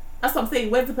 Where? That's what I'm saying.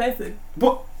 Where's the person?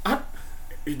 But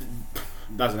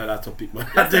that's another topic. But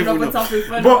That's I don't another even know. topic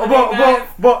for another day,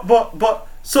 guys. But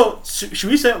so should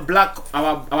we say black?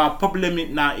 Our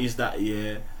problem now is that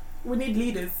We need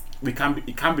leaders. it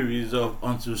can't be resolved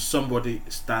until somebody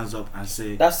stands up and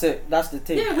say That's it. That's the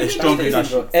thing. Yeah, we A need strong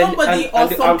leaders. leadership. Somebody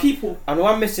or some people. And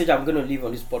one message I'm gonna leave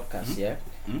on this podcast,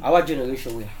 our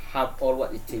generation will have all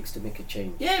what it takes to make a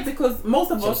change. Yeah, because most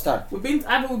of So us start. we've been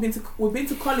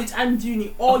to college and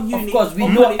uni or uni. Of course, we or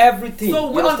know college. everything. So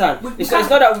you we understand? we It's can't-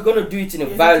 not that we're gonna do it in a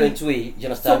Yeah, violent exactly. way. You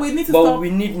understand? So we need to but stop- we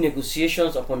need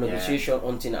negotiations upon Yeah. negotiation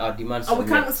until our demands And are we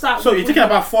met. can't start. so. You're thinking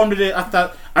about 400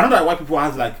 after. I know that white people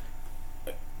has like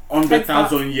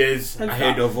 100,000 years Head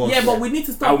ahead start. of us. Yeah, but we need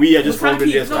to stop. And we are just can't 400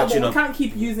 keep- years no, but catching we up. can't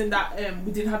keep using that.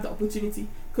 We didn't have the opportunity,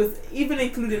 because even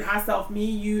including ourselves, me,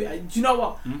 you, do you know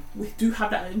what? We do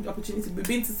have that opportunity. We've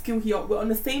been to Skill Here. We're on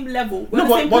the same level. We're on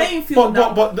the same playing field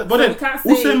now. but So then we can't say-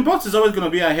 Usain Bolt is always going to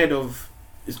be ahead of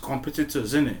his competitors,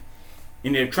 isn't it?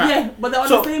 In a track. Yeah, but they're on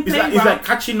So the same it's like, playground.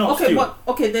 catching up Okay, still. but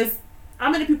okay, there's how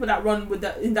many people that run with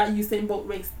that in that Usain Bolt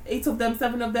race? 8 of them,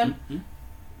 7 of them.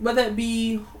 whether it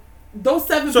be those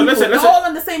 7 So people, let's say- they're all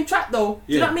on the same track though.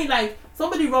 Do you know Yeah. what I mean? Like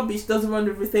somebody rubbish doesn't run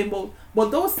with the same boat,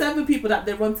 but those 7 people that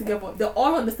they run together, they're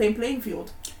all on the same playing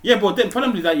field. Yeah, but then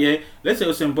problem is that let's say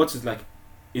Usain Bolt is like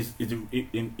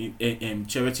in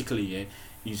theoretically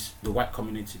is the white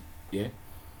community. Yeah.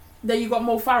 Then you got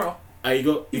Mo Farah.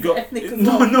 You He's got ethnic as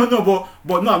no, well.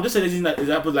 but no. I'm just saying that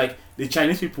example like the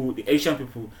Chinese people, the Asian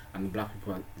people, and the black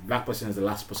people. The black person is the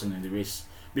last person in the race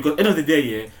because at the end of the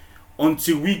day,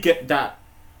 until we get that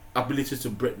ability to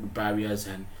break the barriers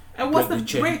and what's break the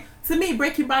chain. break? To me,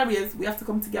 breaking barriers, we have to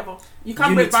come together. You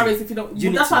can't break Unity. barriers if you don't.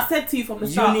 Unity. That's what I said to you from the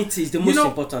start. Unity is the You most know,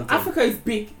 important thing. Africa is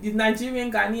big. The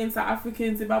Nigerian, Ghanaian, South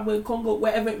African, Zimbabwe, Congo,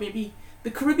 wherever it may be. The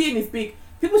Caribbean is big.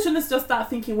 People shouldn't just start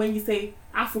thinking when you say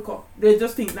Africa, they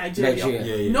just think Nigeria.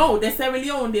 Yeah. No, there's Sierra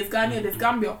Leone, there's Ghana, there's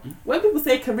Gambia. When people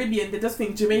say Caribbean, they just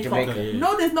think Jamaica. Jamaica.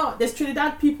 No, there's not. There's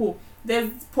Trinidad people. There's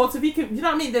Puerto Rico. You know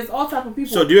what I mean? There's all type of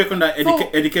people. So do you reckon that So-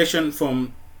 education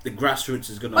from the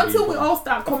grassroots is gonna be Until we important? all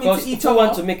start Of coming course, to if each we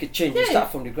want to other, make a change, we Yeah.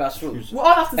 start from the grassroots. we all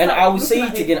have to start And I will say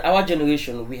looking it at again, our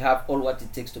generation, we have all what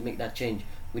it takes to make that change.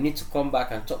 We need to come back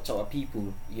and talk to our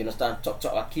people, you understand? Talk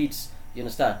to our kids, you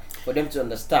understand? For them to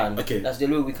understand. Okay. That's the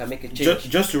way we can make a change.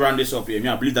 Just to round this up here,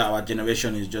 I believe that our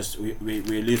generation is just we're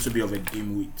a little bit of a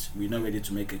dimwit. We're not ready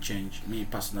to make a change. Me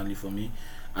personally, for me,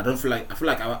 I feel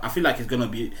like it's gonna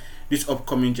be this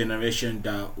upcoming generation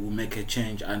that will make a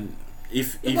change. And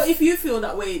But if you feel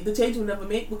that way, the change will never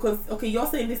make because okay, you're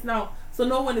saying this now, so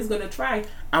no one is gonna try.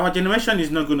 our generation is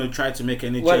not gonna try to make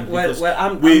any Well, change, because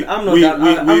I'm we- not we- done.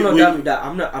 we- I'm we- not we- done with that.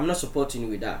 I'm not supporting you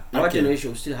with that. Our Okay.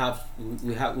 generation will still have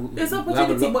we have There's we have a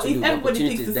opportunity, lot but to if do. everybody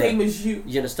thinks Opportunities the there. same as you,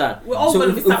 You understand? we're all So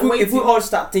gonna if, start if we waiting. all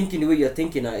start thinking the way you're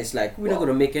thinking, it's like we're not Well-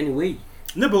 gonna make any way.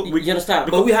 no, but You understand?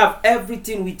 But we have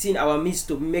everything within our midst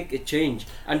to make a change,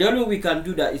 and the only way we can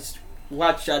do that is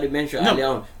what Shadi mentioned No. earlier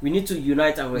on. We need to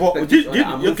unite and But respect do each you- other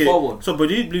and move okay, forward. so but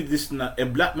do you believe this? A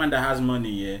black man that has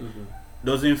money,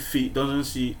 doesn't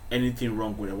see anything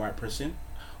wrong with a white person,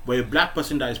 but a black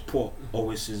person that is poor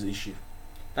always sees the issue.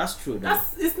 That's true. Though.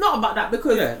 it's not about that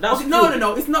because Yeah, that's okay, true.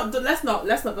 no, it's not. Let's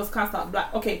not just cast out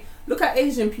black. Okay, look at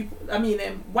Asian people. I mean,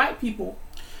 white people.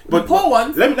 But the poor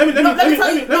ones. Let me tell you-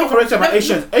 let me correct you about let me-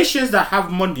 Asians. Asians that have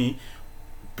money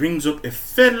brings up a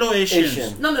fellow Asian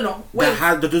Asian. No. Wait.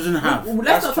 that doesn't have. Let's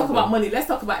That's not talk true, about though. money. Let's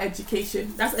talk about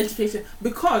education. That's education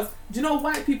because do you know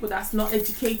white people that's not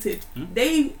educated?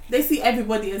 They see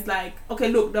everybody as like okay,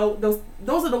 look, those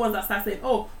are the ones that start saying,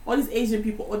 oh, all these Asian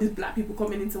people, all these black people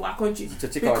coming into our country To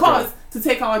take our jobs. to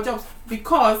take our jobs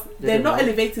because they're don't not know.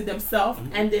 elevated themselves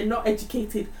and they're not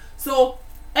educated. So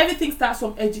everything starts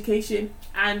from education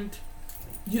and.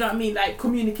 You know what I mean? Like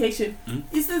communication.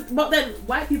 It's just, but then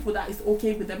white people that is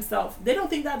okay with themselves, they don't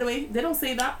think that way. They don't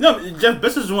say that. No, Jeff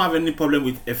Bezos don't have any problem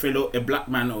with a black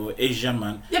man or Asian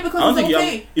man. Yeah, I don't because it's think you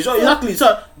okay. have, it's exactly.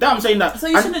 So that I'm saying that. So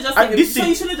you and- shouldn't just and say. this So thing-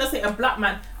 you shouldn't just say a black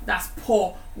man that's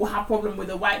poor will have problem with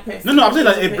a white person. No, I'm saying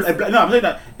that Asian person. I'm saying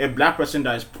that a black person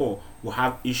that is poor will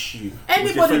have issue. with a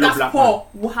Anybody fellow that's black poor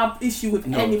will have issue with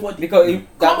No. anybody. Because if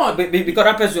Come on. because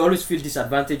that person will always feel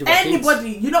disadvantaged over things. Anybody,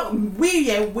 you know, we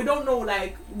don't know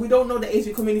the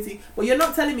Asian community, but you're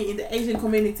not telling me in the Asian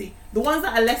community, the ones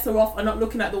that are lesser off are not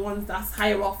looking at the ones that's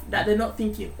higher off, that they're not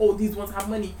thinking, oh, these ones have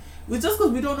money. It's just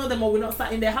because we don't know them or we're not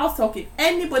sat in their house talking.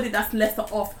 Anybody that's lesser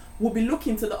off will be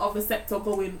looking to the other sector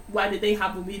going, why did they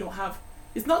have and we don't have?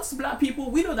 It's not just black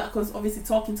people, we know that because obviously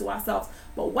talking to ourselves,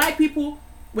 but white people,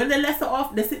 when they're lesser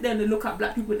off, they sit there and they look at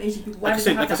black people and Asian people. Why do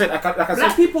they have that?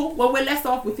 Black people, when we're less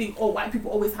off, we think, oh, white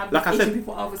people always have Like this, I Asian said,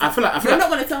 people always I have feel like- You're not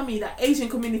going to tell me that Asian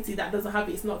community that doesn't have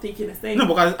it is not thinking the same. No,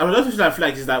 because I also feel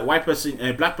like is that white person,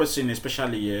 black person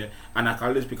especially, and I can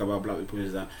always speak about black people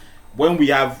is that when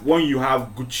you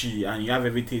have Gucci and you have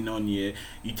everything on here,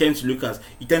 you tend to look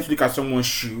at someone's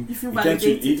shoe. You feel tend to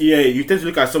validated. you tend to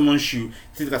look at someone's shoe, you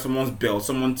tend to look at someone's belt,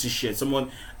 someone's t-shirt,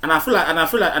 and I feel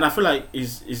like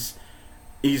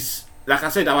is like I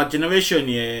said, our generation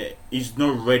here is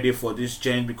not ready for this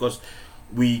change because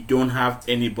we don't have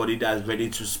anybody that's ready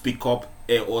to speak up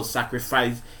or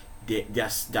sacrifice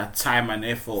their time and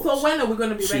effort. So when are we going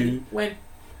to be ready? When?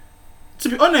 To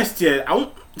be honest,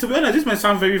 this might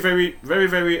sound very, very, very,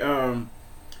 very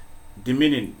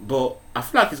demeaning, but I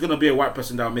feel like it's gonna be a white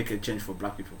person that will make a change for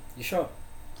black people. You sure?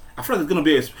 I feel like there's gonna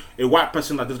be a white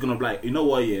person that is gonna be like, you know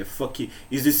what, yeah, fuck it.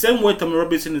 It's the same way Tommy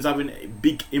Robinson is having a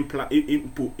big input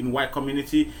in white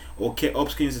community, or Kate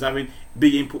Hopkins is having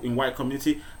big input in white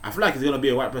community. I feel like it's gonna be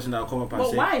a white person that will come up and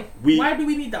But say, why? Why do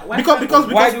we need that? Why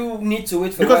why do we need to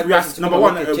wait for because white we are person to number come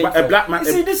one, and make a change black man.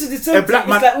 You see, this is the same a black thing.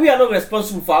 man- It's like we are not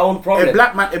responsible for our own problem. A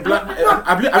black man.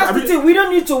 That's the thing. We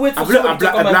don't need to wait for somebody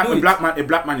to come and do it. A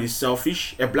black man is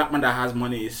selfish. A black man that has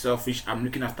money is selfish. I'm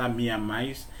looking after me and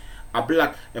mine. I feel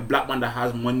like a black man that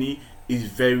has money is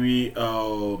very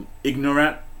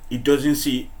ignorant. He doesn't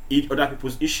see other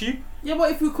people's issue. Yeah,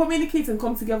 but if we communicate and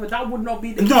come together, that would not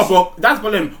be the No, issue. but that's the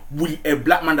problem. Will a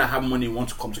black man that have money want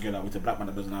to come together with a black man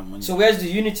that doesn't have money? So where's the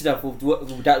unity that we need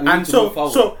to move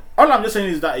forward? So all I'm just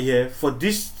saying is that for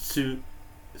this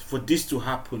to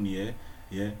happen,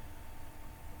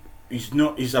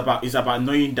 it's about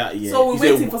knowing that So we're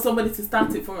waiting for somebody to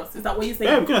start it for us. Is that what you're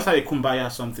saying? Yeah, we're gonna start a kumbaya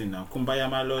something now. Kumbaya,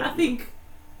 my lord. I think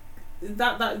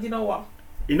that you know what.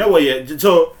 You know what? Yeah.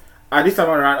 So at this time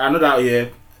around, I know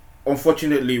that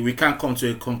unfortunately, we can't come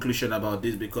to a conclusion about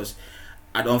this because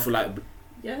I don't feel like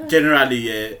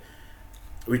generally,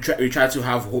 we try to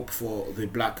have hope for the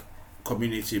black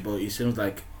community, but it seems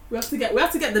like we have to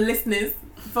get the listeners,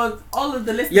 for all of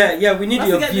the listeners. Yeah, we need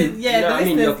your view. Your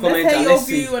comments. Let's hear your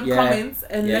view and comments,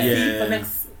 and let's see for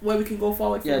next where we can go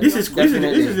forward. Yeah, this is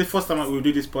the first time we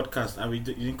do this podcast and we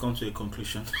didn't come to a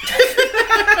conclusion.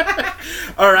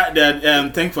 All right,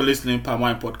 then. Thanks for listening. Palm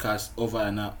Wine Podcast over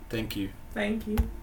and out. Thank you. Thank you.